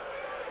fortunate.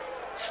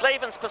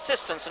 Slaven's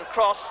persistence and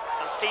cross,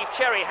 and Steve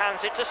Cherry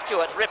hands it to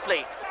Stuart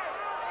Ripley.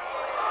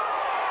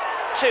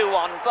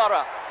 2-1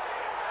 Boro.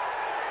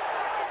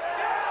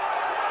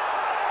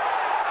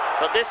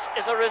 But this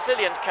is a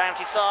resilient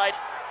County side,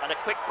 and a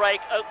quick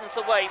break opens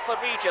the way for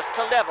Regis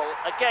to level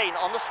again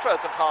on the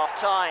stroke of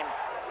half-time.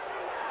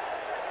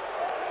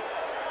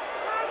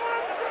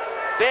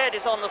 Baird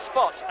is on the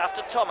spot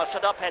after Thomas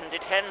had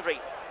upended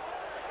Henry.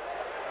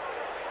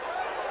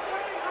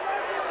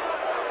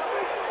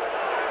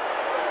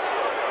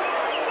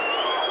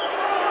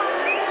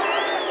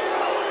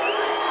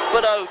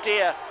 But oh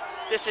dear,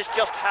 this is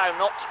just how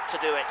not to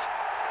do it.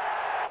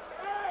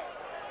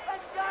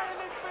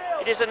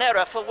 It is an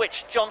error for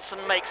which Johnson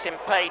makes him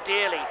pay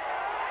dearly.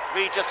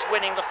 Regis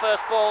winning the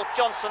first ball,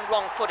 Johnson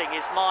wrong-footing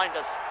his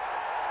minders.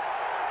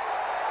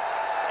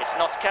 It's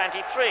Notts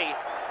County 3,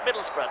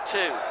 Middlesbrough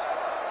 2.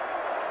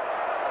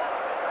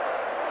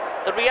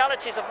 The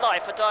realities of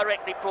life are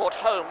directly brought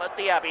home at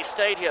the Abbey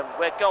Stadium,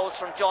 where goals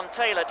from John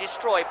Taylor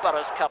destroy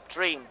Boro's cup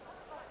dream.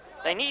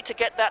 They need to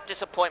get that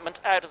disappointment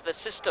out of the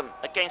system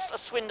against a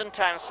Swindon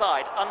Town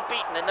side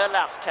unbeaten in their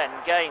last 10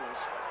 games.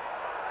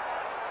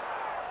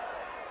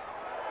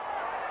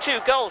 2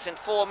 goals in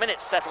 4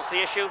 minutes settles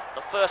the issue,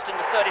 the first in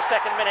the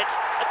 32nd minute,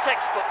 a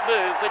textbook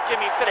move with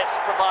Jimmy Phillips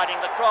providing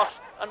the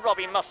cross and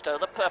Robbie Mustoe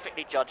the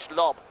perfectly judged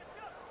lob.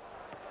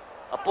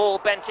 A ball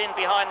bent in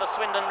behind the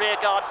Swindon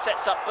rearguard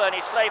sets up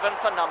Bernie Slaven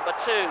for number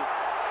 2.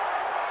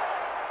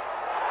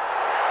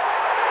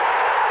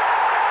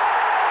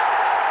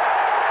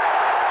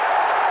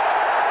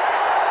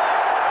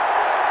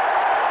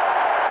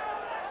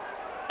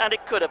 And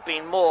it could have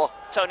been more.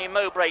 Tony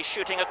Mowbray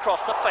shooting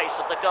across the face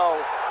of the goal.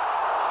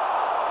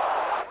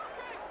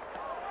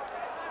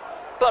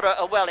 Boro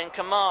are well in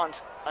command,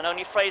 and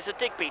only Fraser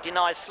Digby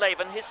denies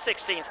Slaven his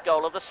 16th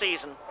goal of the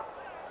season.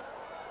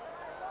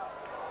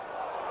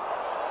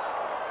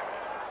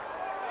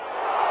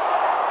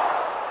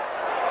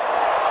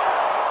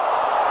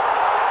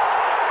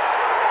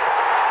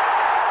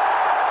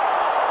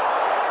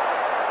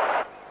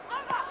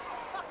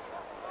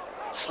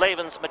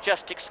 Slaven's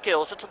majestic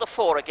skills are to the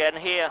fore again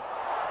here.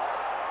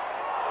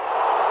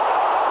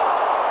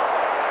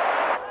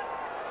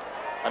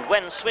 And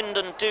when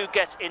Swindon do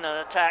get in an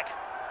attack,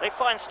 they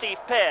find Steve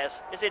Pears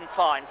is in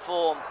fine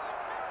form.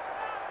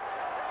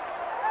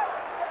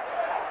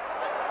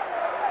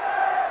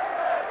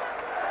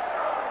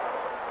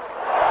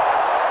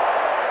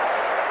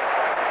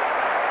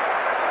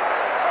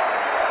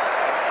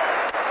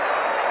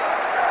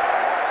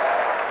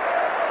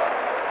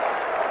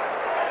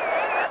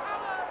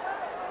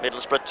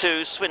 Middlesbrough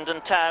 2,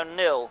 Swindon Town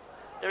 0.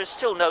 There is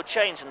still no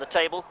change in the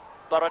table.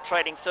 Boro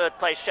trailing third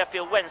place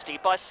Sheffield Wednesday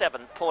by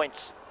 7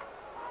 points.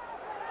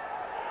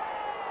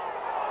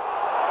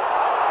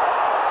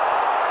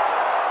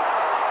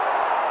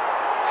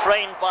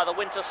 Framed by the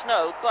winter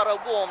snow, Boro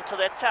warmed to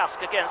their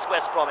task against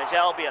West Bromwich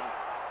Albion.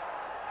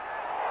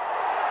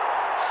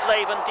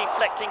 Slaven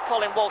deflecting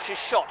Colin Walsh's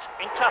shot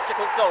in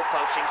classical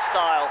goal-poaching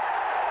style.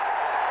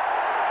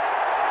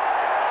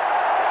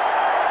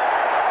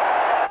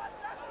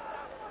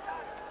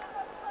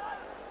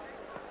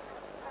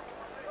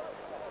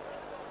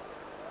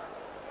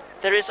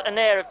 There is an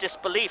air of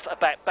disbelief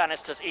about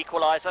Bannister's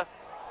equaliser.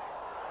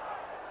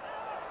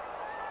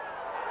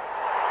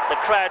 The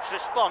crowd's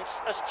response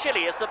as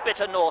chilly as the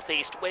bitter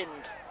northeast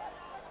wind.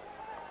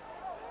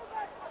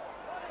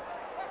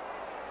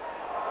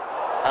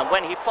 And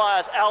when he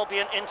fires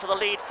Albion into the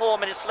lead 4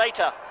 minutes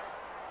later,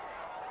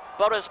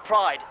 Boro's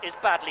pride is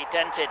badly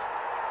dented.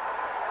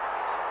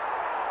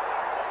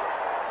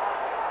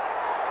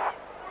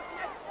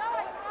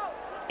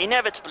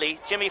 Inevitably,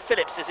 Jimmy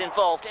Phillips is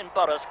involved in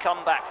Boro's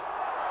comeback.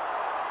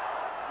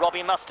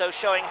 Robbie Mustoe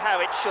showing how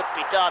it should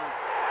be done.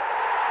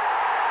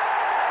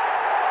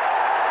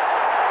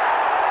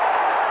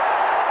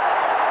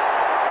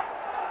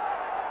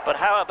 But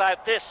how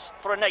about this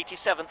for an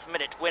 87th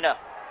minute winner?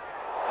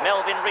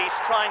 Melvin Rees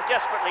trying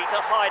desperately to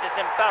hide his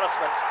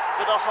embarrassment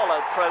with a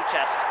hollow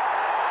protest.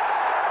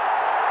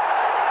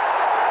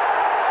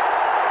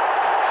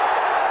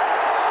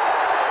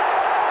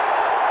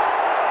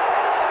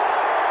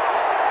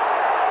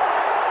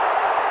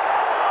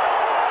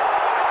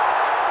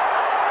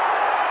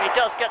 He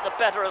does get the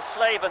better of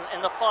Slaven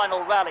in the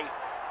final rally.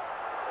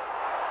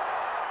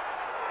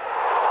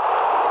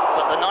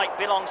 But the night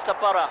belongs to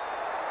Boro,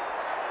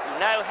 who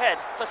now head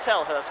for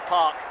Selhurst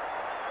Park.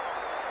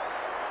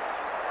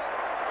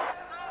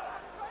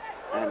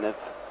 And they've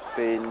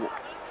been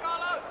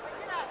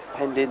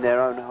penned in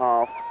their own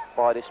half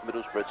by this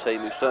Middlesbrough team,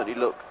 who certainly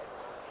look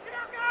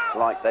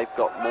like they've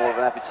got more of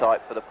an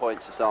appetite for the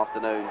points this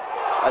afternoon.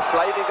 As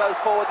Slavin goes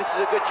forward, this is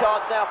a good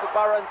chance now for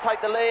Boro to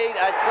take the lead,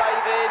 and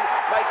Slavin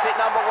makes it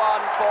number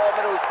 1 for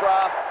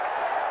Middlesbrough.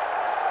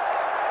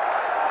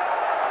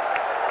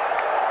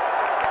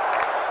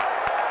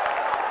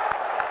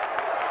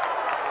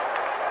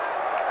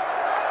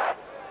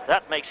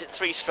 That makes it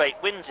 3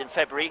 straight wins in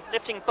February,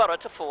 lifting Boro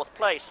to 4th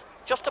place.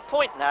 Just a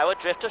point now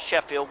adrift of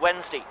Sheffield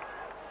Wednesday.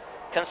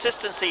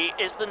 Consistency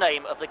is the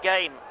name of the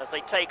game as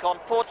they take on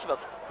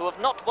Portsmouth, who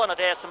have not won at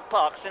Ayresome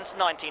Park since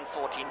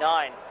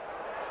 1949.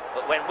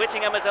 But when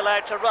Whittingham is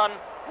allowed to run,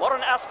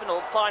 Warren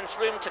Aspinall finds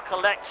room to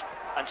collect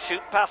and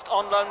shoot past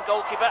on-loan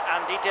goalkeeper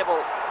Andy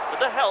Dibble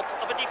with the help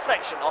of a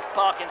deflection off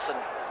Parkinson.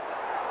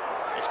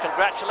 His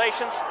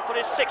congratulations for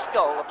his 6th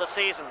goal of the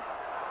season.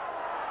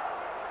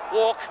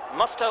 Walk,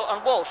 Mustoe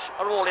and Walsh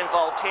are all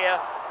involved here,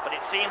 but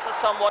it seems a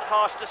somewhat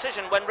harsh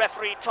decision when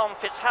referee Tom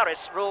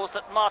Fitzharris rules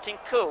that Martin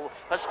Cool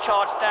has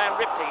charged down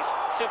Ripley's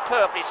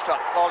superbly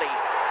struck volley.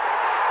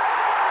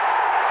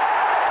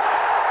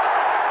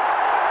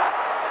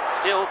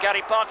 Still,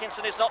 Gary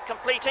Parkinson is not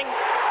completing.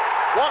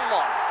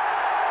 1-1.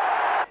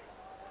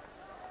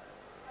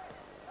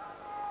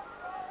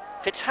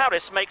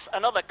 Fitzharris makes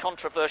another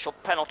controversial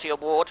penalty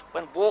award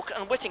when Walk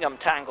and Whittingham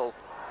tangle.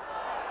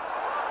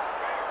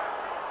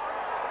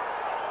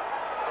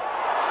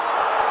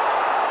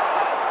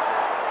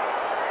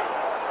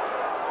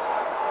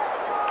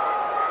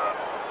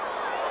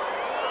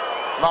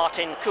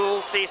 Martin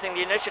Cool seizing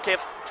the initiative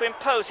to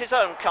impose his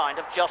own kind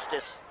of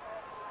justice.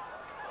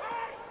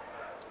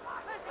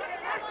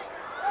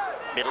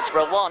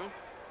 Middlesbrough 1,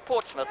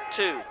 Portsmouth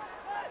 2.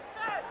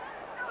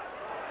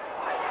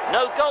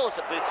 No goals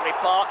at Boothby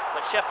Park,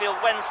 but Sheffield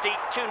Wednesday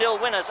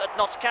 2-0 winners at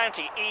Notts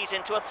County ease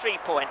into a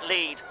 3-point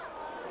lead.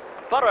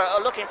 Boro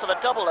are looking for the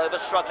double over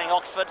struggling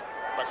Oxford,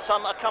 but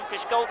some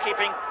accomplished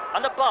goalkeeping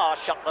and the bar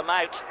shut them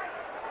out.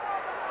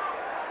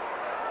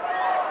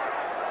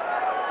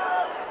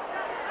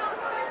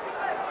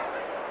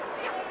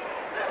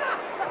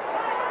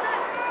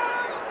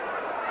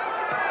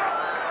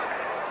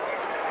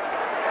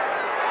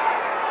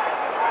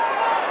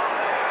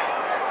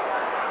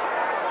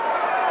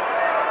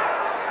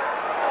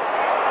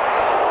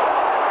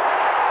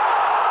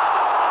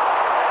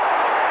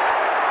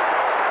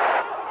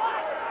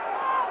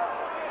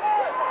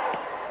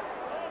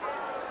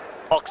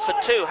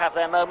 Oxford too have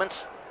their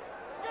moments.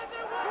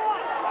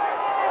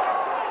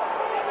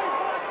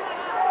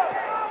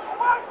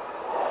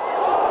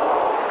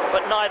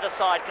 But neither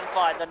side can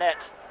find the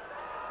net.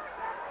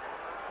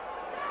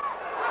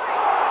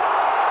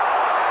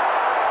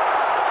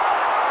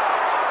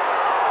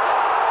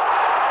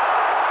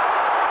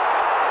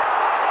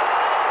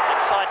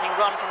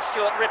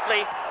 Stuart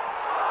Ripley.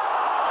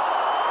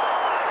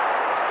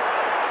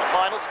 The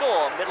final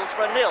score,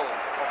 Middlesbrough 0,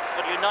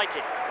 Oxford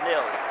United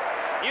 0.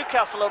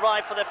 Newcastle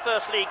arrived for their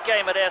first league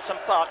game at Ayresome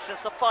Park since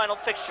the final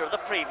fixture of the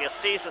previous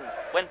season,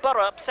 when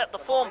Boro upset the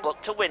form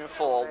book to win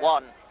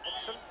 4-1.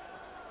 Free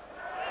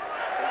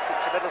kick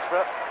to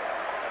Middlesbrough.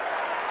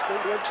 It's going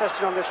to be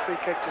interesting on this free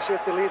kick to see if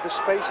they leave the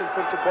space in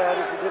front of Baird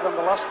as they did on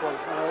the last one.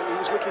 He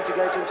was looking to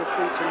get into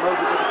feet and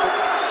Moby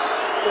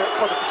didn't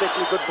put a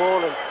particularly good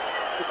ball in.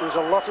 But there was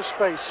a lot of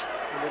space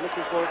and they're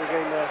looking forward to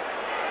again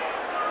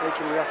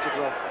making reacted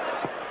well.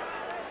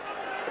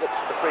 Phillips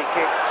with the free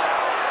kick.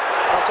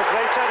 That's a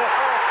great header.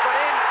 Oh, it's gone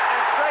in,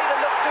 and Slaven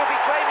looks to be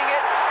claiming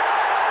it.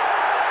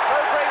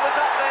 Mowbray was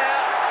up there,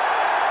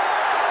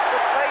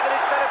 but Slaven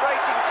is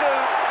celebrating too,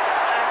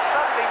 and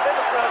suddenly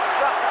Middlesbrough have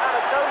struck out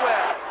of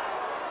nowhere.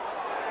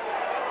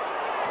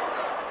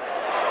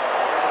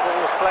 The ball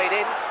was played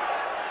in.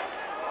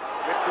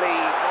 Ripley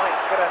might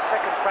get a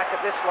second crack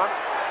at this one.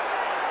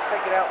 To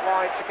take it out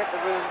wide to get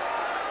the room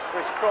for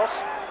his cross.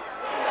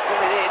 He's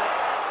got it in.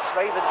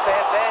 Slaven's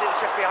there, Baird, it was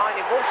just behind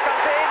him. Walsh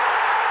comes in.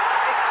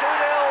 It's 2-0.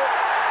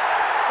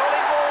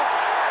 Colin Walsh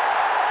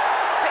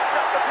picked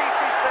up the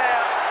pieces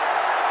there.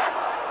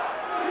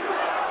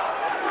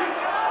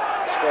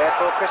 Square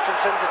for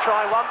Christensen to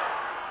try one.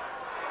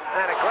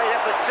 And a great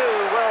effort too,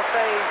 well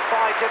saved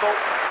by Dibble.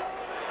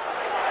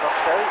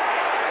 Costo.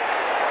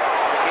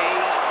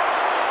 McGee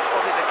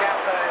spotted the gap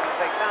and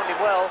they found him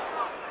well.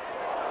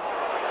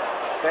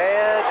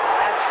 Baird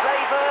and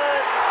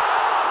Slaven.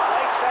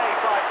 Great save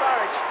by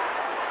Burridge.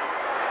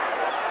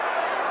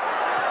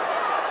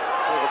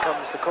 Here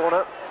comes the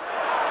corner.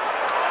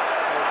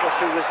 And guess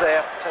who was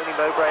there? Tony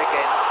Mowbray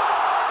again.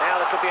 Now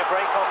there could be a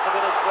break on for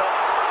Middlesbrough.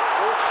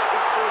 Walsh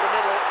is through the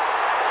middle.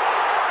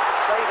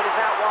 Slaven is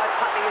out wide.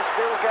 Putney is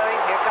still going.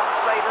 Here comes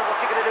Slaven.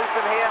 What's he going to do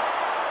from here?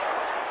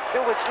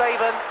 Still with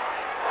Slaven.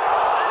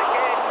 And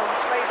again,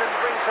 Slaven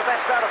brings the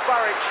best out of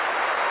Burridge.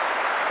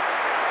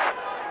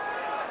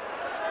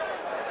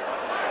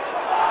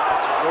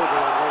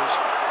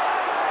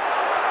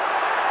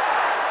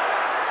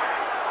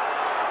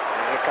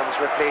 And here comes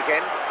Ripley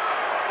again.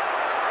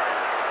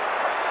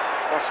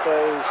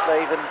 Musto,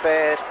 Slaven,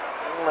 Baird,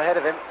 all ahead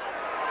of him.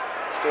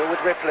 Still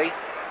with Ripley.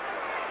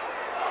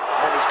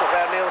 And he's got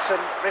round Nielsen.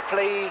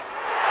 Ripley.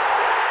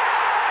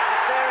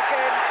 It's there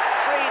again.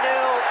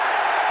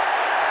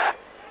 3-0.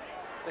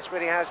 This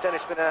really has,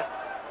 Dennis, been an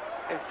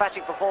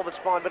emphatic performance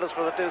by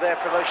Middlesbrough to do their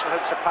promotion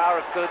hopes a power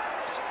of good.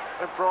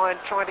 O'Brien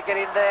trying to get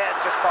in there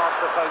and just past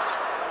the post.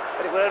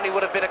 But it only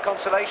would have been a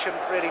consolation,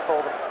 really,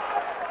 for them.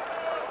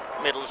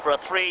 Middlesbrough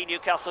 3,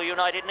 Newcastle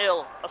United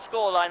 0. A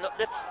scoreline that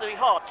lifts the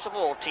hearts of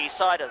all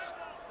Teessiders.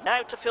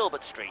 Now to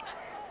Filbert Street.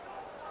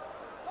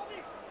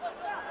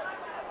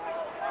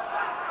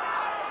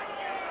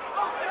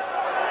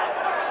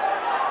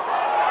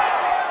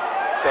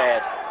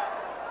 Baird.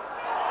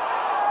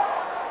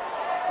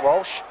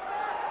 Walsh.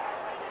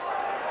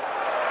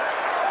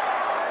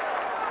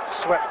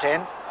 Swept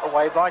in,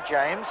 away by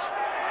James.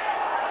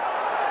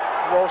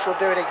 Walsh will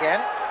do it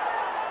again.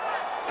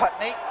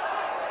 Putney.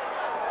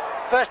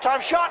 First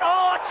time shot.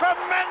 Oh, a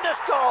tremendous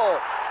goal.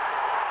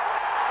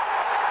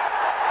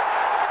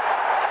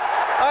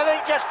 I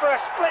think just for a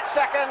split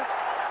second,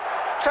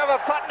 Trevor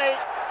Putney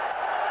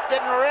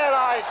didn't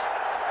realise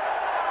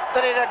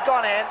that it had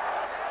gone in.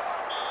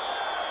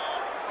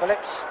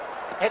 Phillips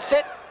hits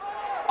it.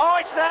 Oh,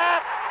 it's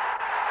there.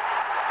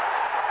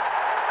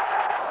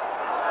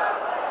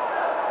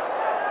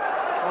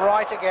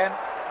 Right again.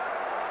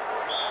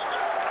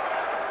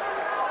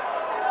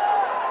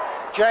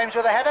 James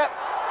with a header.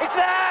 It's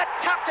there,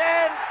 tapped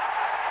in.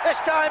 This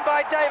time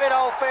by David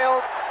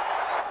Oldfield.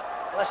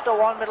 Leicester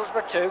 1,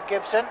 Middlesbrough 2.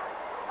 Gibson.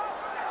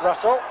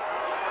 Russell.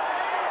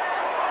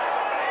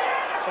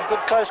 Some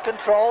good close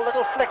control.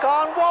 Little flick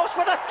on. Walsh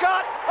with a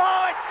shot.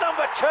 Oh, it's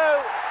number 2.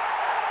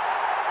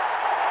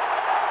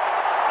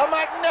 A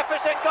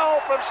magnificent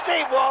goal from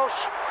Steve Walsh.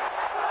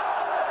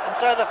 And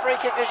so the free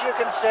kick, as you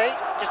can see,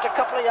 just a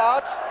couple of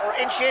yards or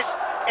inches,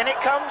 in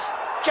it comes.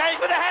 James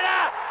with a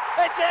header.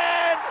 It's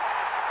in.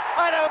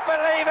 I don't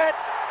believe it.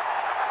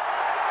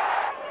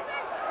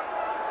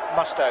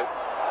 Musto.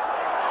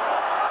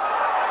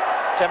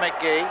 To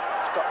McGee.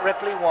 He's got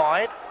Ripley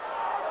wide.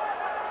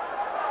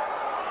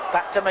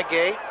 Back to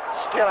McGee.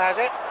 Still has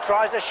it.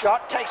 Tries a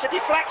shot. Takes a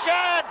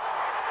deflection.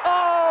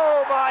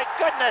 Oh, my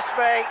goodness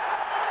me.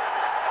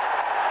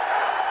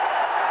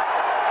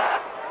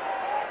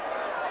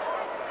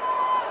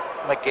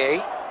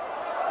 McGee.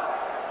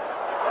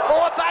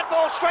 Oh, a bad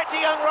ball straight to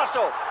young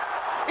Russell.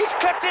 He's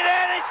clipped it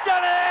in. He's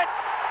done it.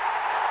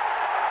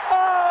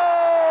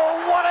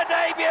 Oh, what a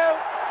debut.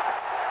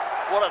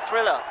 What a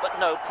thriller, but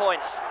no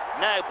points.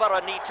 Now Boro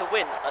need to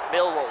win at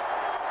Millwall.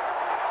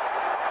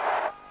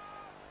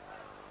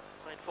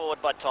 Played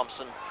forward by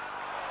Thompson.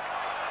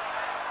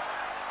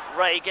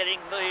 Ray getting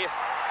the...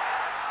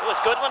 It was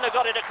good when they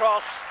got it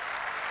across.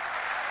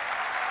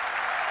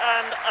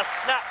 And a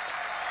snap.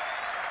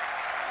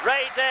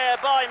 Ray there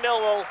by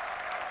Millwall.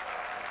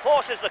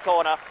 Forces the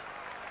corner.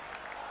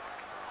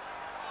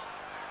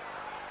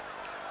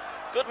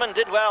 Goodman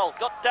did well,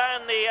 got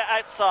down the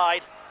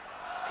outside,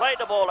 played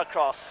the ball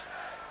across,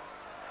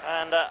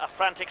 and a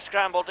frantic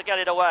scramble to get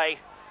it away.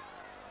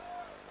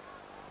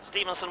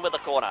 Stevenson with the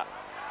corner.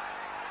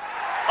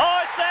 Oh,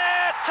 it's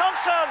there!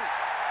 Thompson!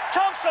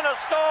 Thompson has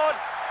scored!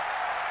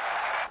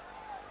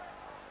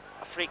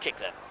 A free kick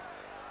then.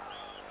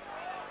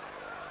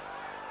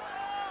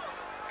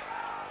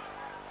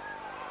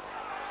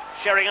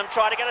 Sheringham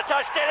tried to get a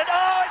touch, did it?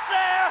 Oh, it's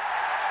there!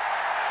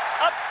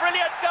 A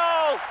brilliant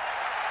goal!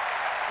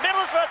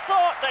 Middlesbrough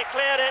thought they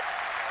cleared it.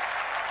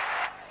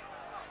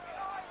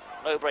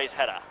 Mowbray's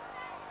header.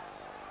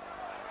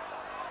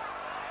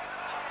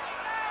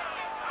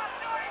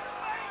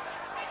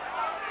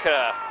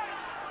 Kerr.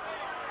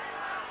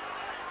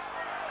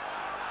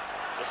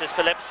 This is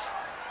Phillips.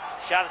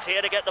 Chance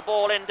here to get the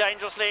ball in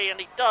dangerously, and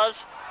he does.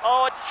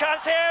 Oh, a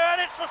chance here,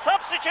 and it's the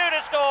substitute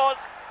who scores.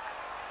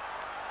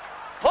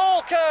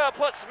 Paul Kerr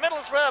puts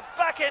Middlesbrough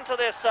back into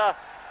this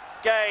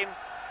game.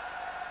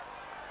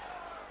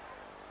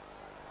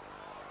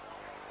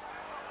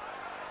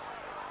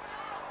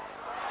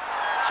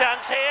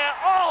 Chance here.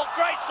 Oh,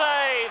 great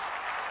save.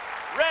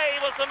 Ray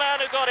was the man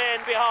who got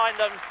in behind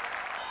them.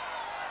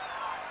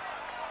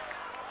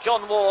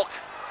 John Walk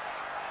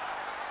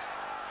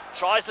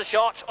tries the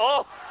shot.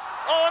 Oh,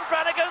 and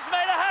Brannigan's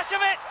made a hash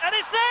of it, and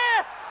it's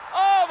there.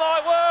 Oh,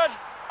 my word.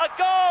 A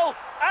goal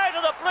out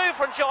of the blue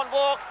from John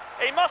Walk.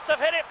 He must have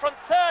hit it from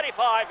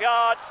 35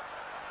 yards,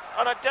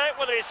 and I doubt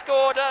whether he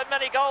scored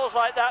many goals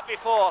like that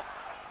before.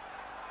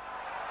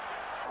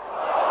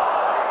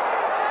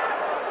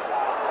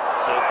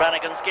 So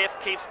Brannigan's gift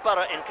keeps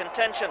Boro in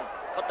contention,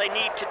 but they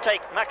need to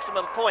take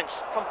maximum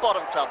points from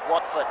bottom club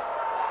Watford.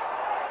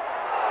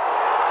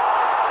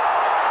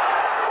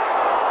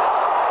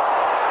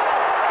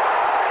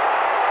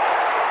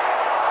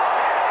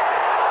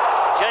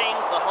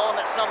 James, the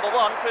Hornets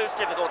 #1, proves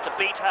difficult to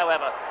beat,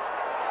 however.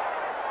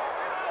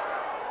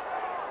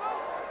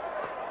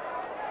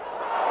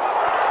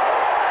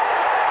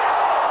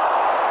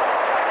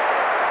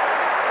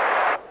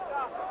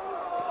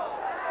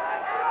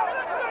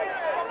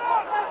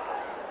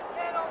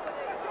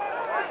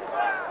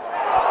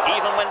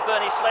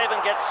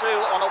 Gets through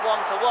on a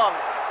 1-to-1,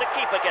 the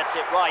keeper gets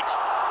it right.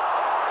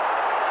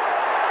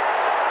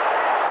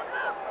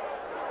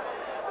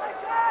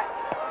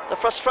 The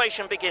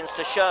frustration begins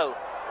to show.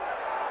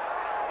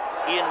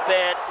 Ian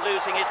Baird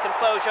losing his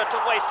composure to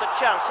waste a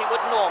chance he would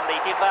normally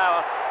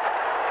devour.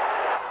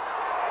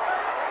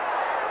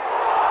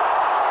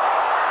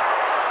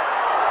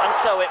 And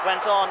so it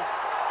went on.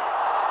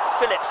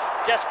 Phillips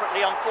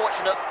desperately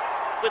unfortunate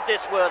with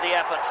this worthy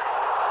effort.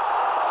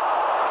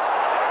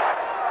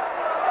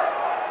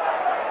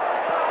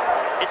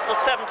 It's the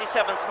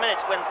 77th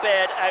minute when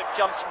Baird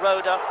outjumps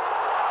Roeder,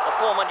 the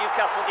former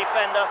Newcastle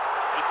defender.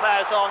 He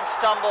plows on,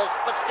 stumbles,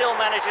 but still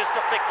manages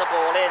to flick the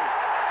ball in.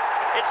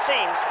 It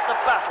seems the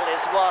battle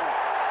is won.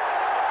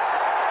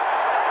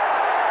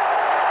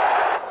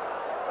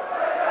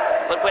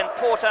 But when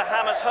Porter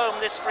hammers home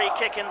this free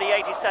kick in the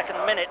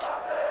 82nd minute,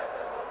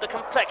 the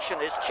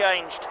complexion is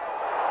changed.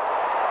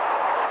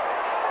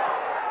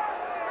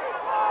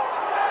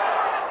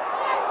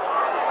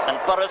 And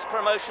Boro's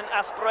promotion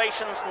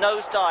aspirations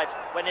nosedive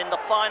when in the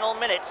final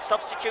minutes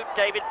substitute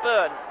David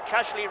Byrne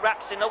casually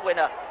wraps in a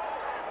winner.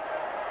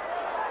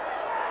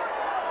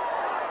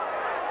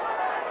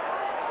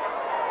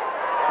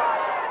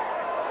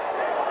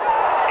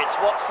 It's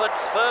Watford's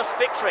first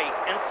victory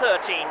in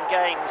 13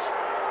 games.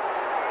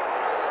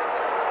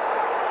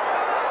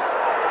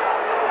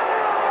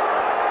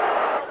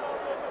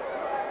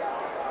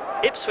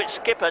 Ipswich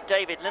skipper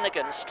David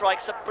Linnigan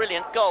strikes a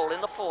brilliant goal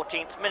in the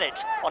 14th minute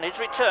on his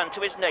return to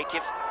his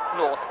native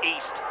North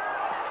East.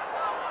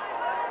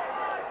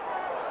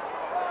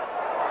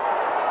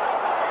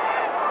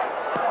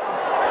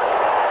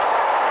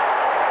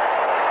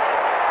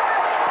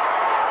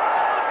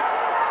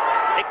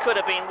 It could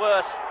have been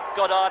worse.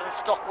 Goddard and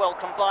Stockwell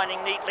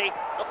combining neatly,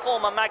 the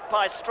former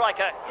Magpies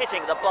striker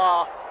hitting the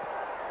bar.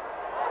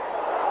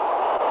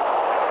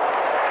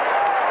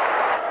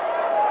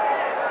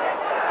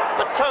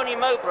 But Tony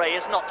Mowbray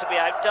is not to be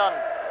outdone.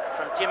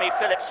 From Jimmy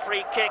Phillips'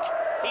 free kick,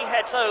 he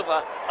heads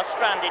over a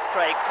stranded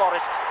Craig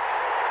Forrest.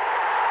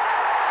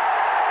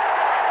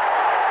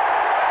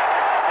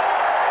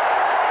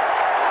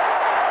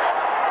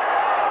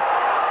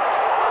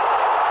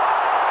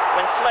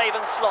 When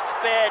Slaven slots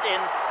Baird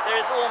in, there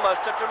is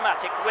almost a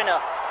dramatic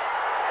winner.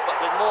 But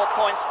with more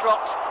points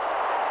dropped,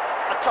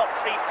 a top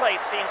 3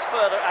 place seems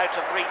further out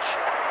of reach.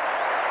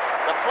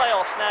 The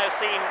playoffs now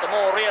seem the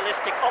more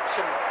realistic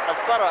option as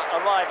Boro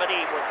arrive at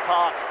Ewood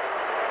Park.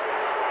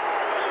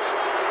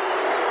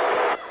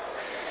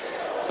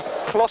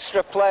 Cluster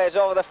of players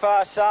over the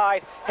far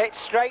side, hit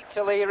straight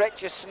to Lee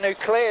Richardson, who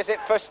clears it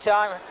first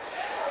time.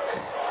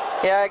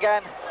 Yeah,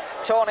 again,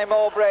 Tony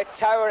Mowbray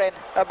towering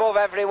above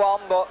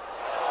everyone, but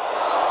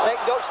Nick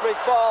Duxbury's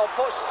ball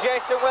puts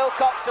Jason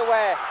Wilcox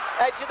away.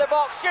 Edge of the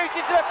box, shooting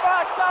to the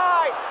far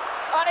side,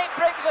 and it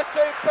brings a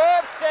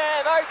superb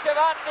save out of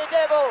Andy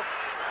Dibble.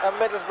 And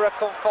Middlesbrough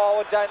come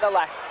forward down the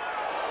left.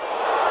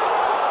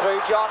 through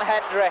John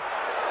Hendry.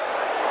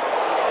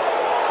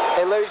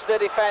 Eludes the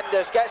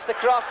defenders, gets the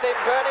cross in,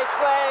 Bernie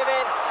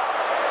Slavin.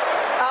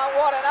 And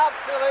what an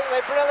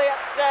absolutely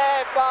brilliant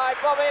save by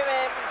Bobby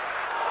Mims,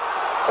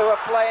 who are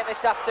playing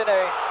this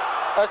afternoon,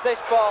 as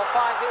this ball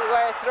finds its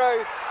way through.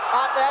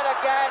 And then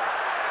again,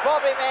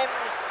 Bobby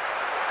Mims.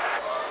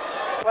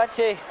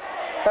 Plenty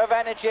of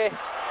energy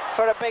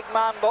for a big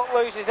man, but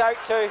loses out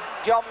to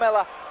John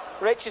Miller.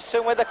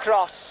 Richardson with the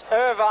cross.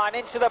 Irvine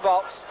into the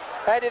box,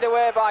 headed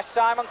away by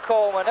Simon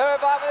Coleman.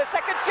 Irvine with a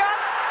second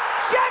chance.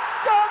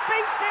 Shepstone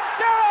beats him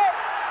to it.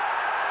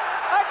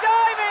 A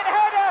diving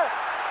header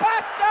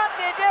past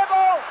Andy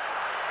Dibble.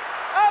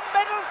 And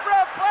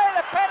Middlesbrough play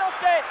the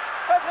penalty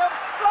for some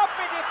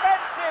sloppy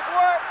defensive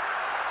work.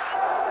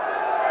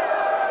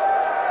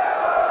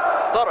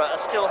 Boro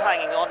are still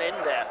hanging on in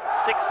there.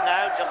 6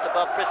 now, just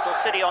above Bristol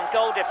City on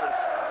goal difference.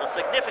 The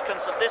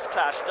significance of this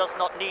clash does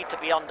not need to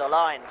be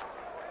underlined.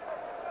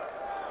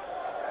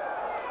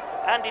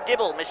 Andy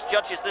Dibble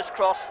misjudges this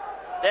cross,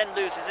 then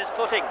loses his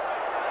footing.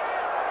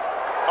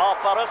 Are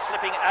Boro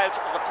slipping out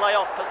of the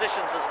playoff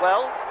positions as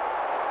well?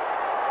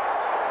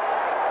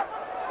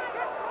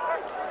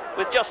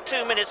 With just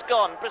 2 minutes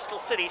gone, Bristol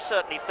City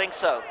certainly think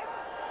so.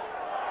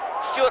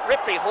 Stuart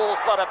Ripley hauls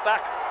Boro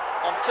back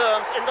on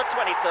terms in the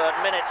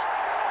 23rd minute.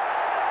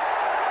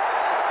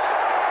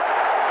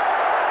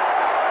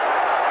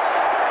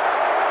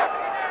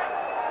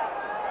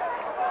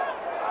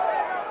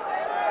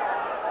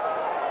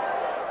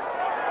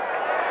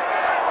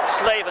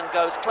 Slavin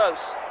goes close.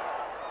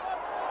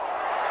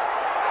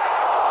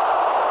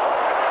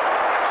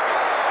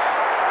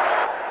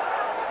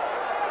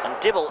 And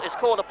Dibble is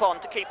called upon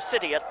to keep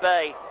City at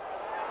bay.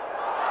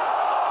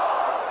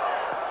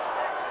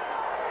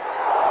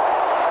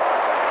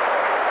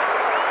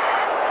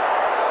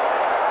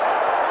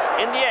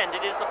 In the end,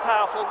 it is the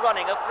powerful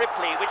running of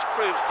Ripley which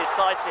proves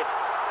decisive.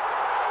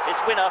 His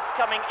winner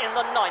coming in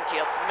the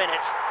 90th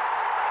minute.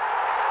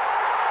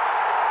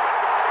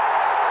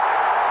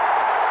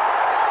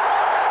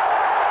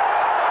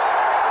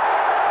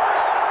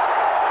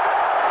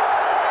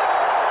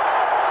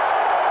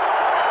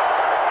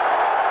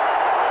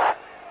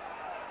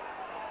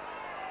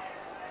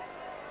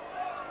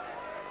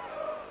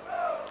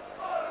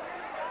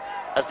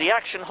 As the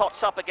action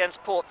hots up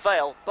against Port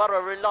Vale,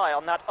 Boro rely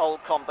on that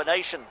old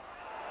combination.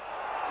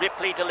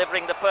 Ripley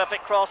delivering the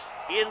perfect cross,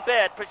 Ian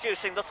Baird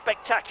producing the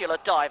spectacular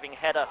diving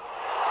header.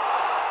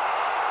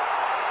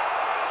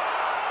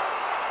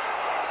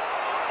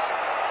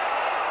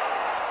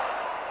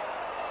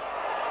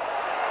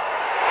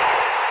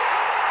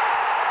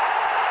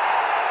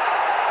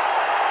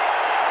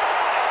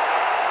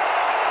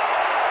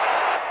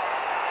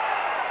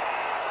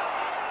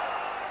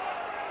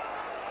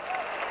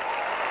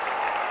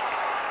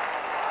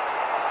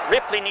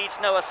 Ripley needs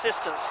no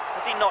assistance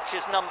as he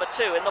notches number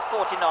 2 in the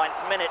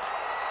 49th minute.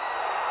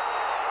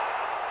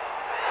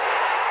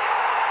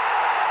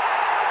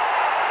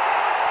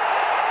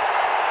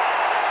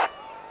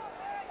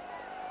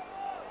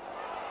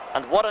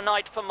 And what a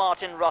night for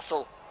Martin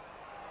Russell,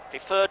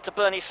 preferred to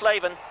Bernie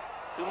Slavin,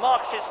 who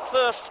marks his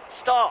first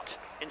start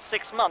in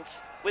 6 months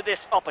with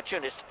this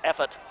opportunist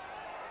effort.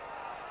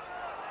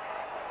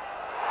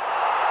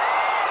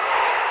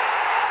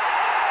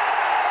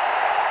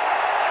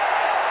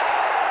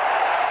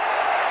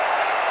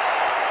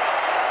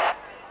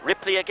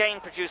 Ripley again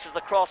produces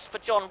the cross for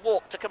John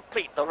Walk to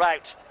complete the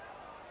rout.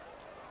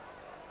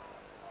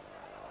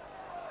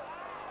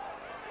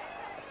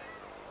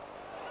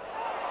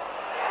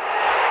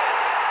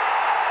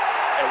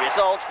 A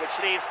result which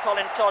leaves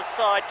Colin Todd's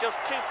side just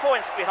 2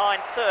 points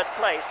behind third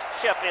place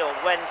Sheffield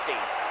Wednesday.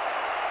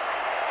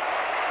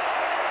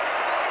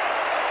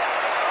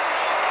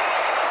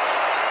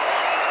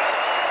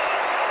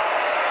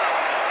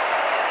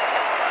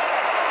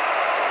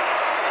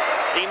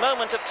 The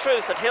moment of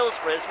truth at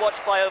Hillsborough is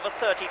watched by over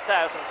 30,000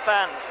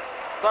 fans.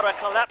 Boro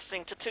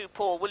collapsing to 2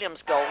 Paul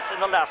Williams goals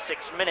in the last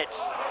 6 minutes.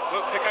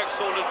 Won't pick out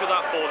Saunders with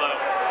that ball though.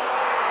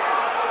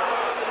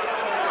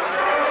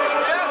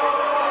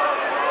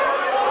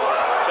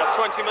 Just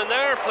 20 men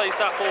there, plays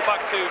that ball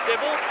back to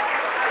Dibble.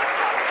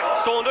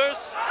 Saunders.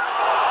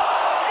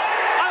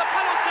 And a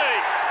penalty!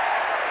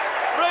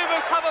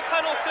 Rovers have a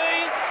penalty.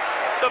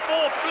 The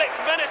ball flicked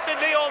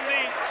menacingly on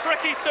the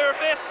tricky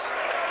surface.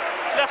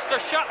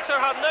 Lester Shapter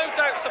had no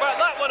doubts about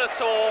that one at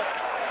all.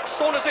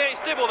 Saunders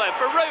against Dibble then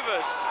for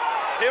Rovers.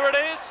 Here it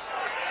is.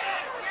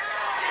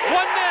 1-0.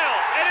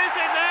 It is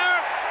in there.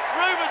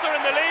 Rovers are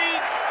in the lead.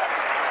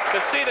 You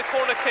can see the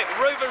corner kick.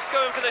 Rovers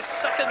going for this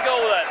second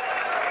goal then.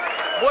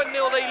 1-0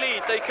 they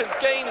lead. They can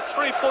gain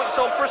 3 points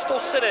on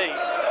Bristol City.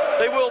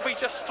 They will be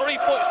just 3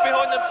 points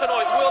behind them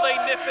tonight. Will they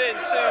nip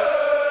in to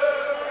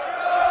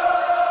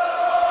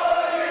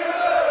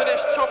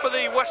finish top of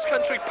the West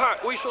Country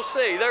pack? We shall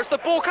see. There's the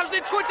ball, comes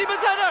in, 20%. Oh,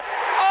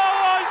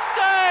 I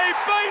say,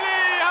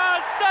 Bailey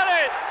has done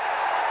it.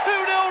 2-0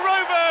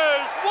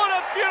 Rovers. What a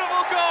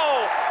beautiful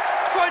goal.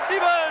 20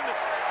 men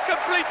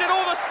completed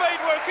all the spade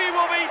work. He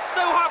will be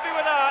so happy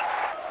with that.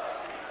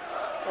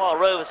 While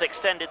Rovers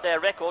extended their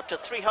record to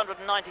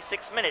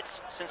 396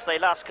 minutes since they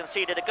last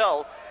conceded a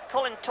goal,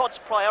 Colin Todd's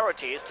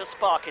priority is to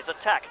spark his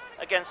attack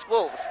against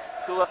Wolves,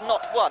 who have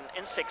not won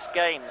in 6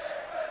 games.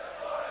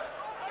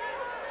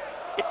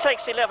 It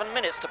takes 11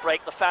 minutes to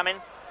break the famine.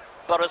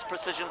 Boro's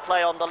precision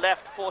play on the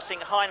left, forcing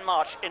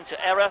Hindmarsh into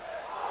error.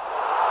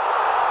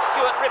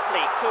 Stuart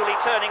Ripley coolly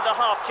turning the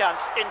half chance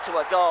into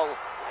a goal.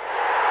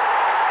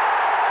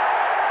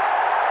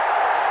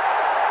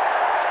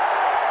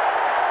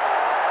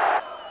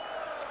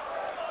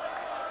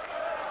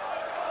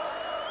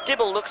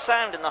 Dibble looks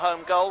sound in the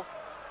home goal.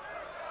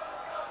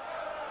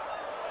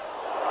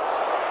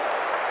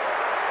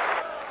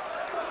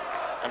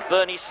 And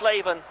Bernie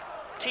Slaven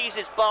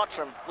teases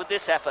Bartram with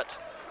this effort.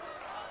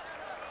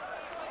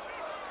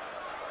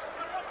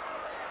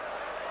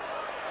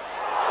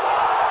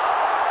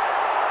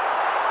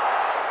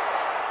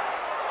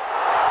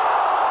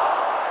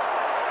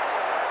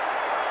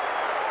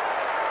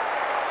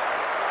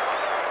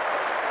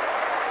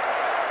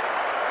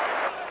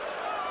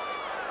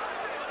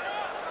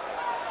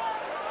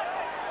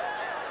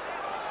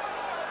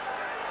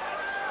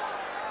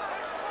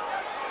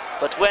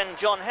 But when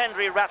John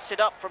Hendry wraps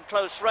it up from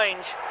close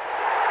range,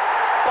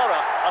 Boro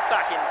are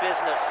back in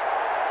business.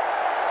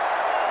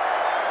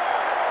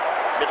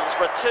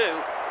 Middlesbrough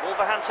 2,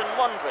 Wolverhampton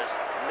Wanderers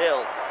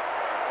 0.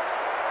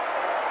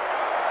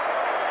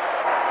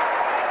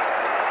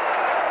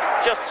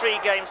 Just 3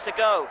 games to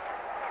go.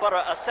 Boro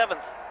are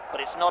 7th, but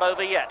it's not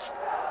over yet.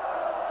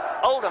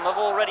 Oldham have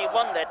already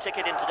won their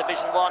ticket into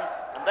Division 1,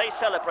 and they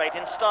celebrate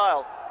in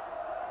style.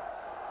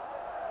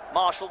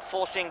 Marshall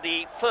forcing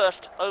the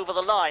first over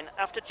the line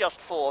after just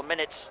 4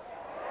 minutes.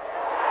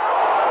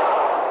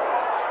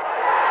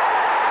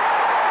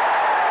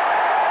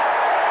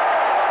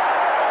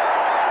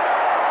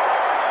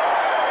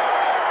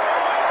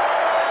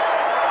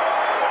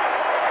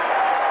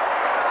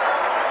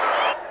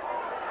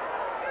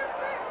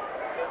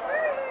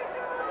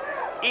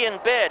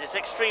 Ian Baird is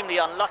extremely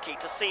unlucky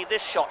to see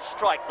this shot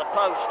strike the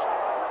post.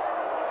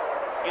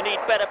 You need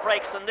better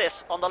breaks than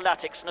this on the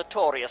Latic's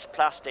notorious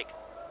plastic.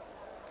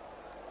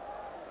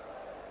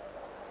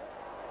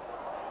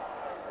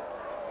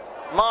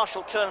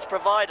 Marshall turns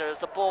provider as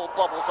the ball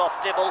bobbles off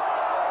Dibble,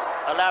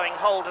 allowing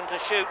Holden to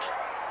shoot.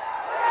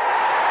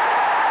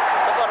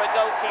 The Boro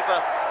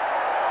goalkeeper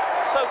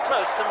so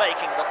close to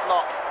making the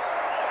block.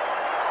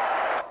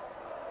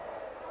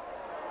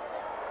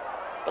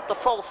 But the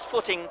false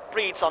footing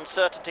breeds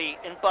uncertainty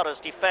in Boro's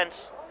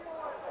defence,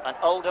 and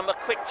Oldham are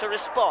quick to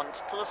respond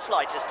to the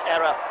slightest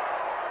error.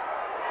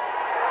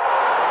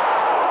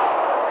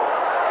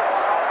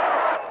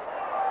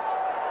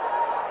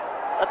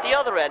 At the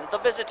other end, the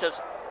visitors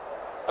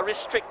are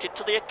restricted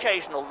to the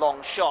occasional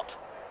long shot.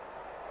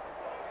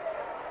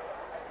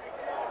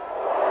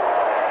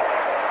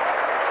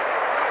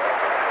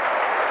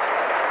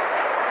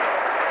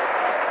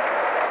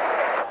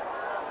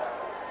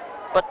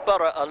 But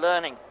Boro are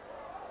learning.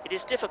 It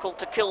is difficult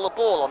to kill the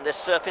ball on this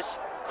surface.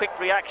 Quick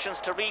reactions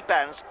to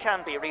rebounds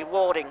can be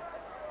rewarding.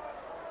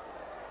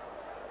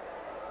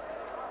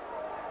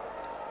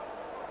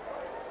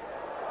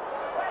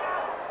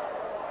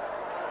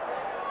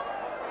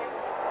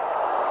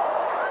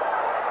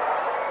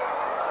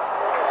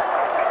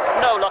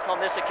 No luck on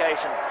this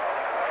occasion.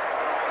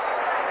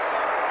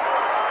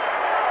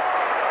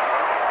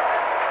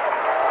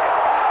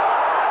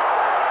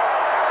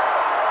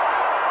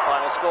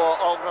 Final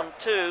score, Oldham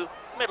 2,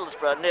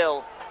 Middlesbrough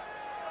 0.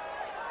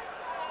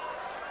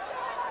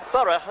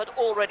 Boro had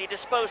already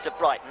disposed of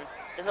Brighton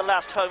in the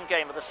last home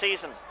game of the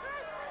season.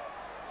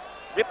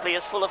 Ripley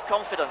is full of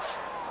confidence,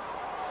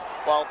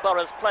 while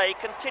Boro's play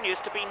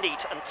continues to be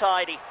neat and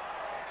tidy.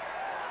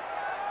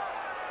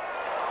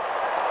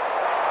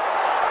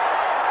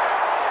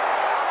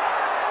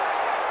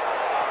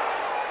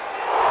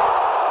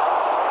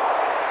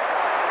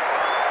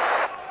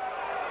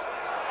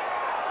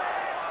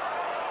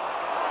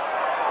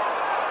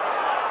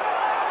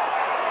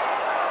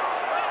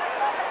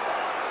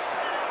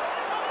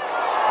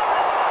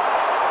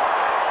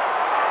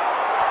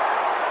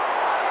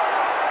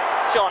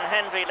 John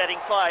Hendry letting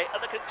fly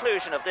at the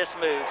conclusion of this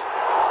move.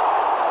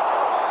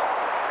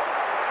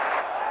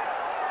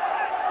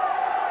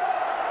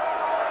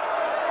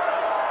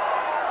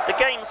 The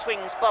game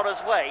swings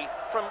Boro's way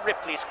from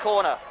Ripley's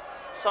corner.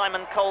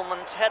 Simon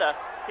Coleman's header,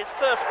 his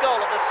first goal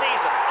of the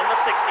season in the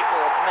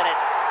 64th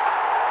minute.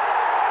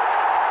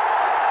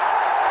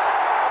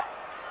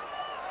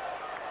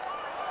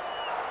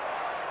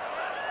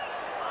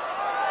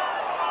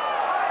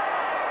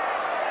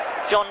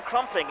 John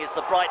Crumpling is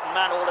the Brighton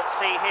man all at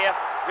sea here.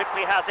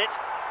 Ripley has it.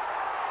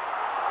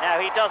 Now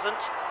he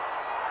doesn't.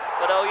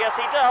 But oh yes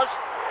he does.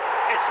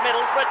 It's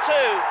Middlesbrough 2,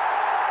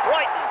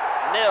 Brighton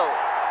 0.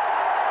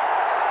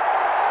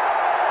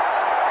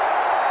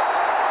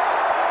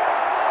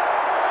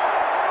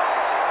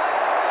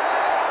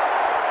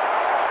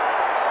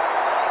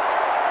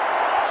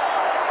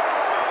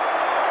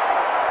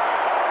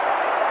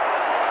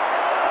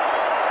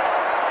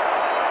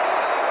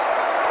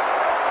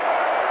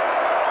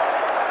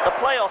 The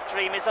playoff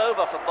dream is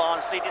over for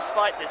Barnsley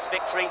despite this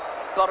victory.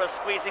 Boro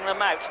squeezing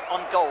them out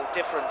on goal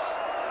difference.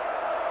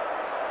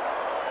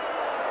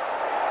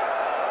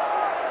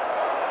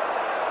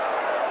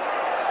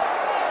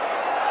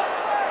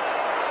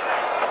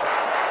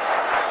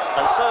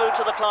 And so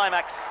to the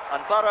climax,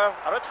 and Boro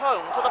are at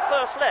home for the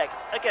first leg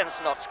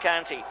against Notts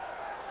County.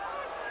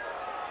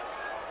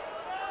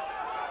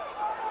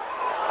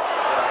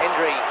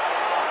 Hendry,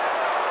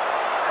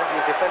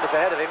 the defenders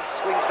ahead of him,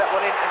 swings that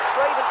one in, and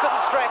Slaven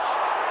couldn't stretch.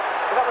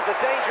 But that was a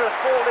dangerous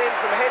ball in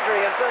from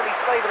Hendry, and Bernie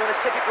Slaven in a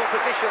typical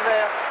position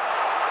there.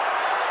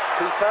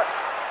 Cooper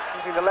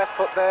using the left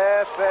foot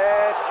there,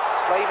 Baird,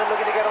 Slaven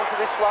looking to get onto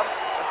this one,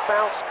 and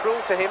bounce cruel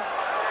to him.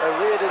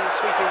 Reardon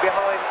sweeping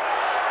behind.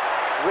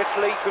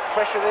 Ripley could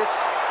pressure this.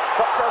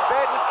 Proctor,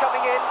 Baird was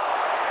coming in.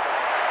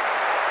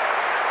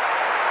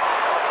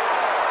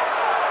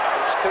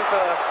 It's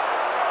Cooper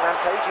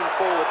rampaging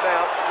forward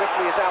now.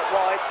 Ripley is out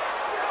wide.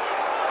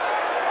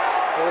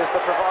 Here's the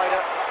provider.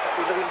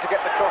 He's looking to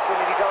get the cross in,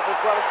 and he does as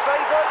well. And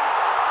Slaven,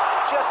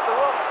 just the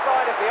wrong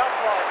side of the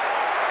upright.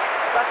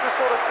 That's the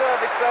sort of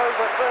service, though,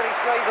 that Bernie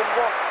Slaven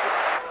wants.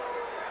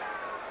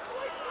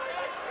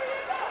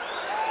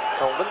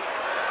 Coleman.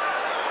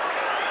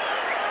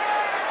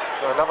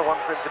 Another one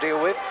for him to deal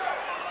with.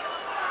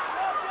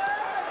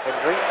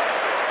 Hendry.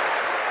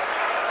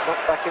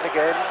 Knocked back in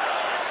again.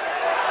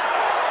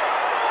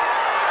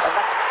 And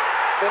that's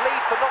the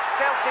lead for Notts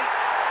County.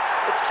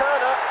 It's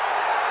Turner.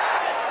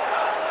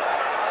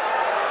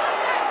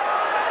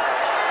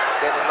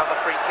 Again, another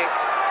free kick.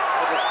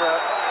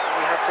 Middlesbrough.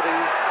 We have to do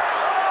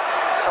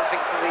something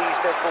from these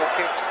dead ball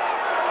kicks.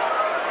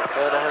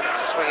 Kernahan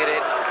to swing it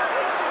in.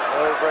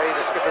 Mowbray,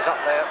 the skipper's up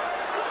there.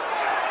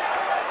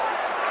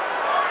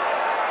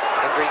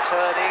 Hendry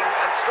turning,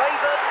 and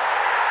Slaven.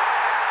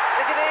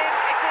 Is it in?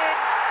 It's in.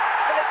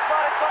 Phillips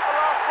might have got the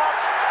last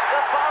touch.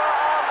 The Boro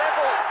are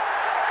level.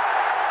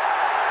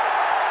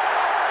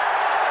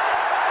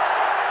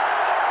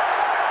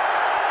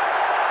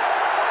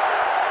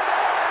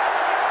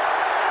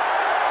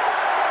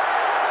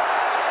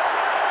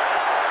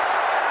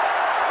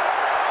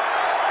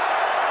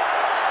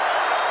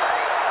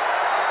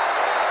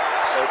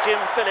 Jim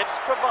Phillips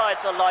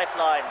provides a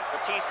lifeline.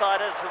 The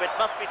Teessiders, who it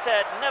must be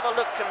said never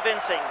looked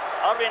convincing,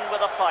 are in with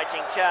a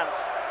fighting chance.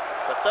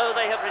 But though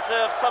they have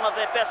reserved some of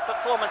their best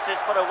performances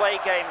for away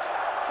games,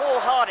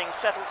 Paul Harding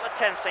settles a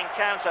tense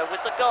encounter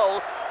with the goal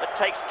that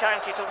takes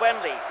County to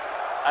Wembley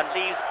and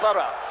leaves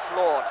Boro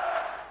floored.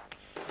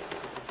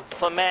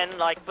 For men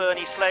like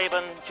Bernie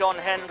Slaven, John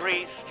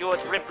Hendry,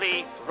 Stuart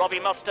Ripley, Robbie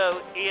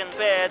Mustoe, Ian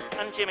Baird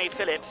and Jimmy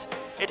Phillips,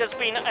 it has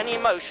been an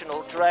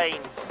emotional drain.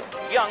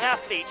 Young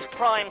athletes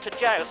primed to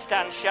joust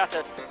stand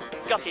shattered,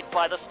 gutted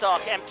by the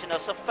stark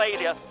emptiness of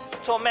failure,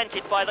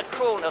 tormented by the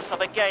cruelness of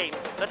a game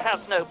that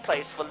has no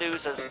place for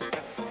losers.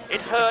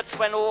 It hurts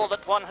when all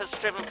that one has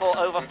striven for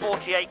over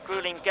 48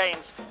 grueling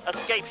games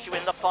escapes you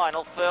in the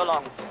final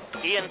furlong.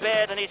 Ian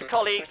Baird and his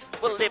colleagues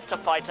will live to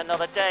fight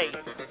another day,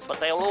 but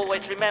they'll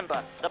always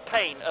remember the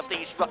pain of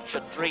these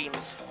ruptured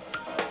dreams.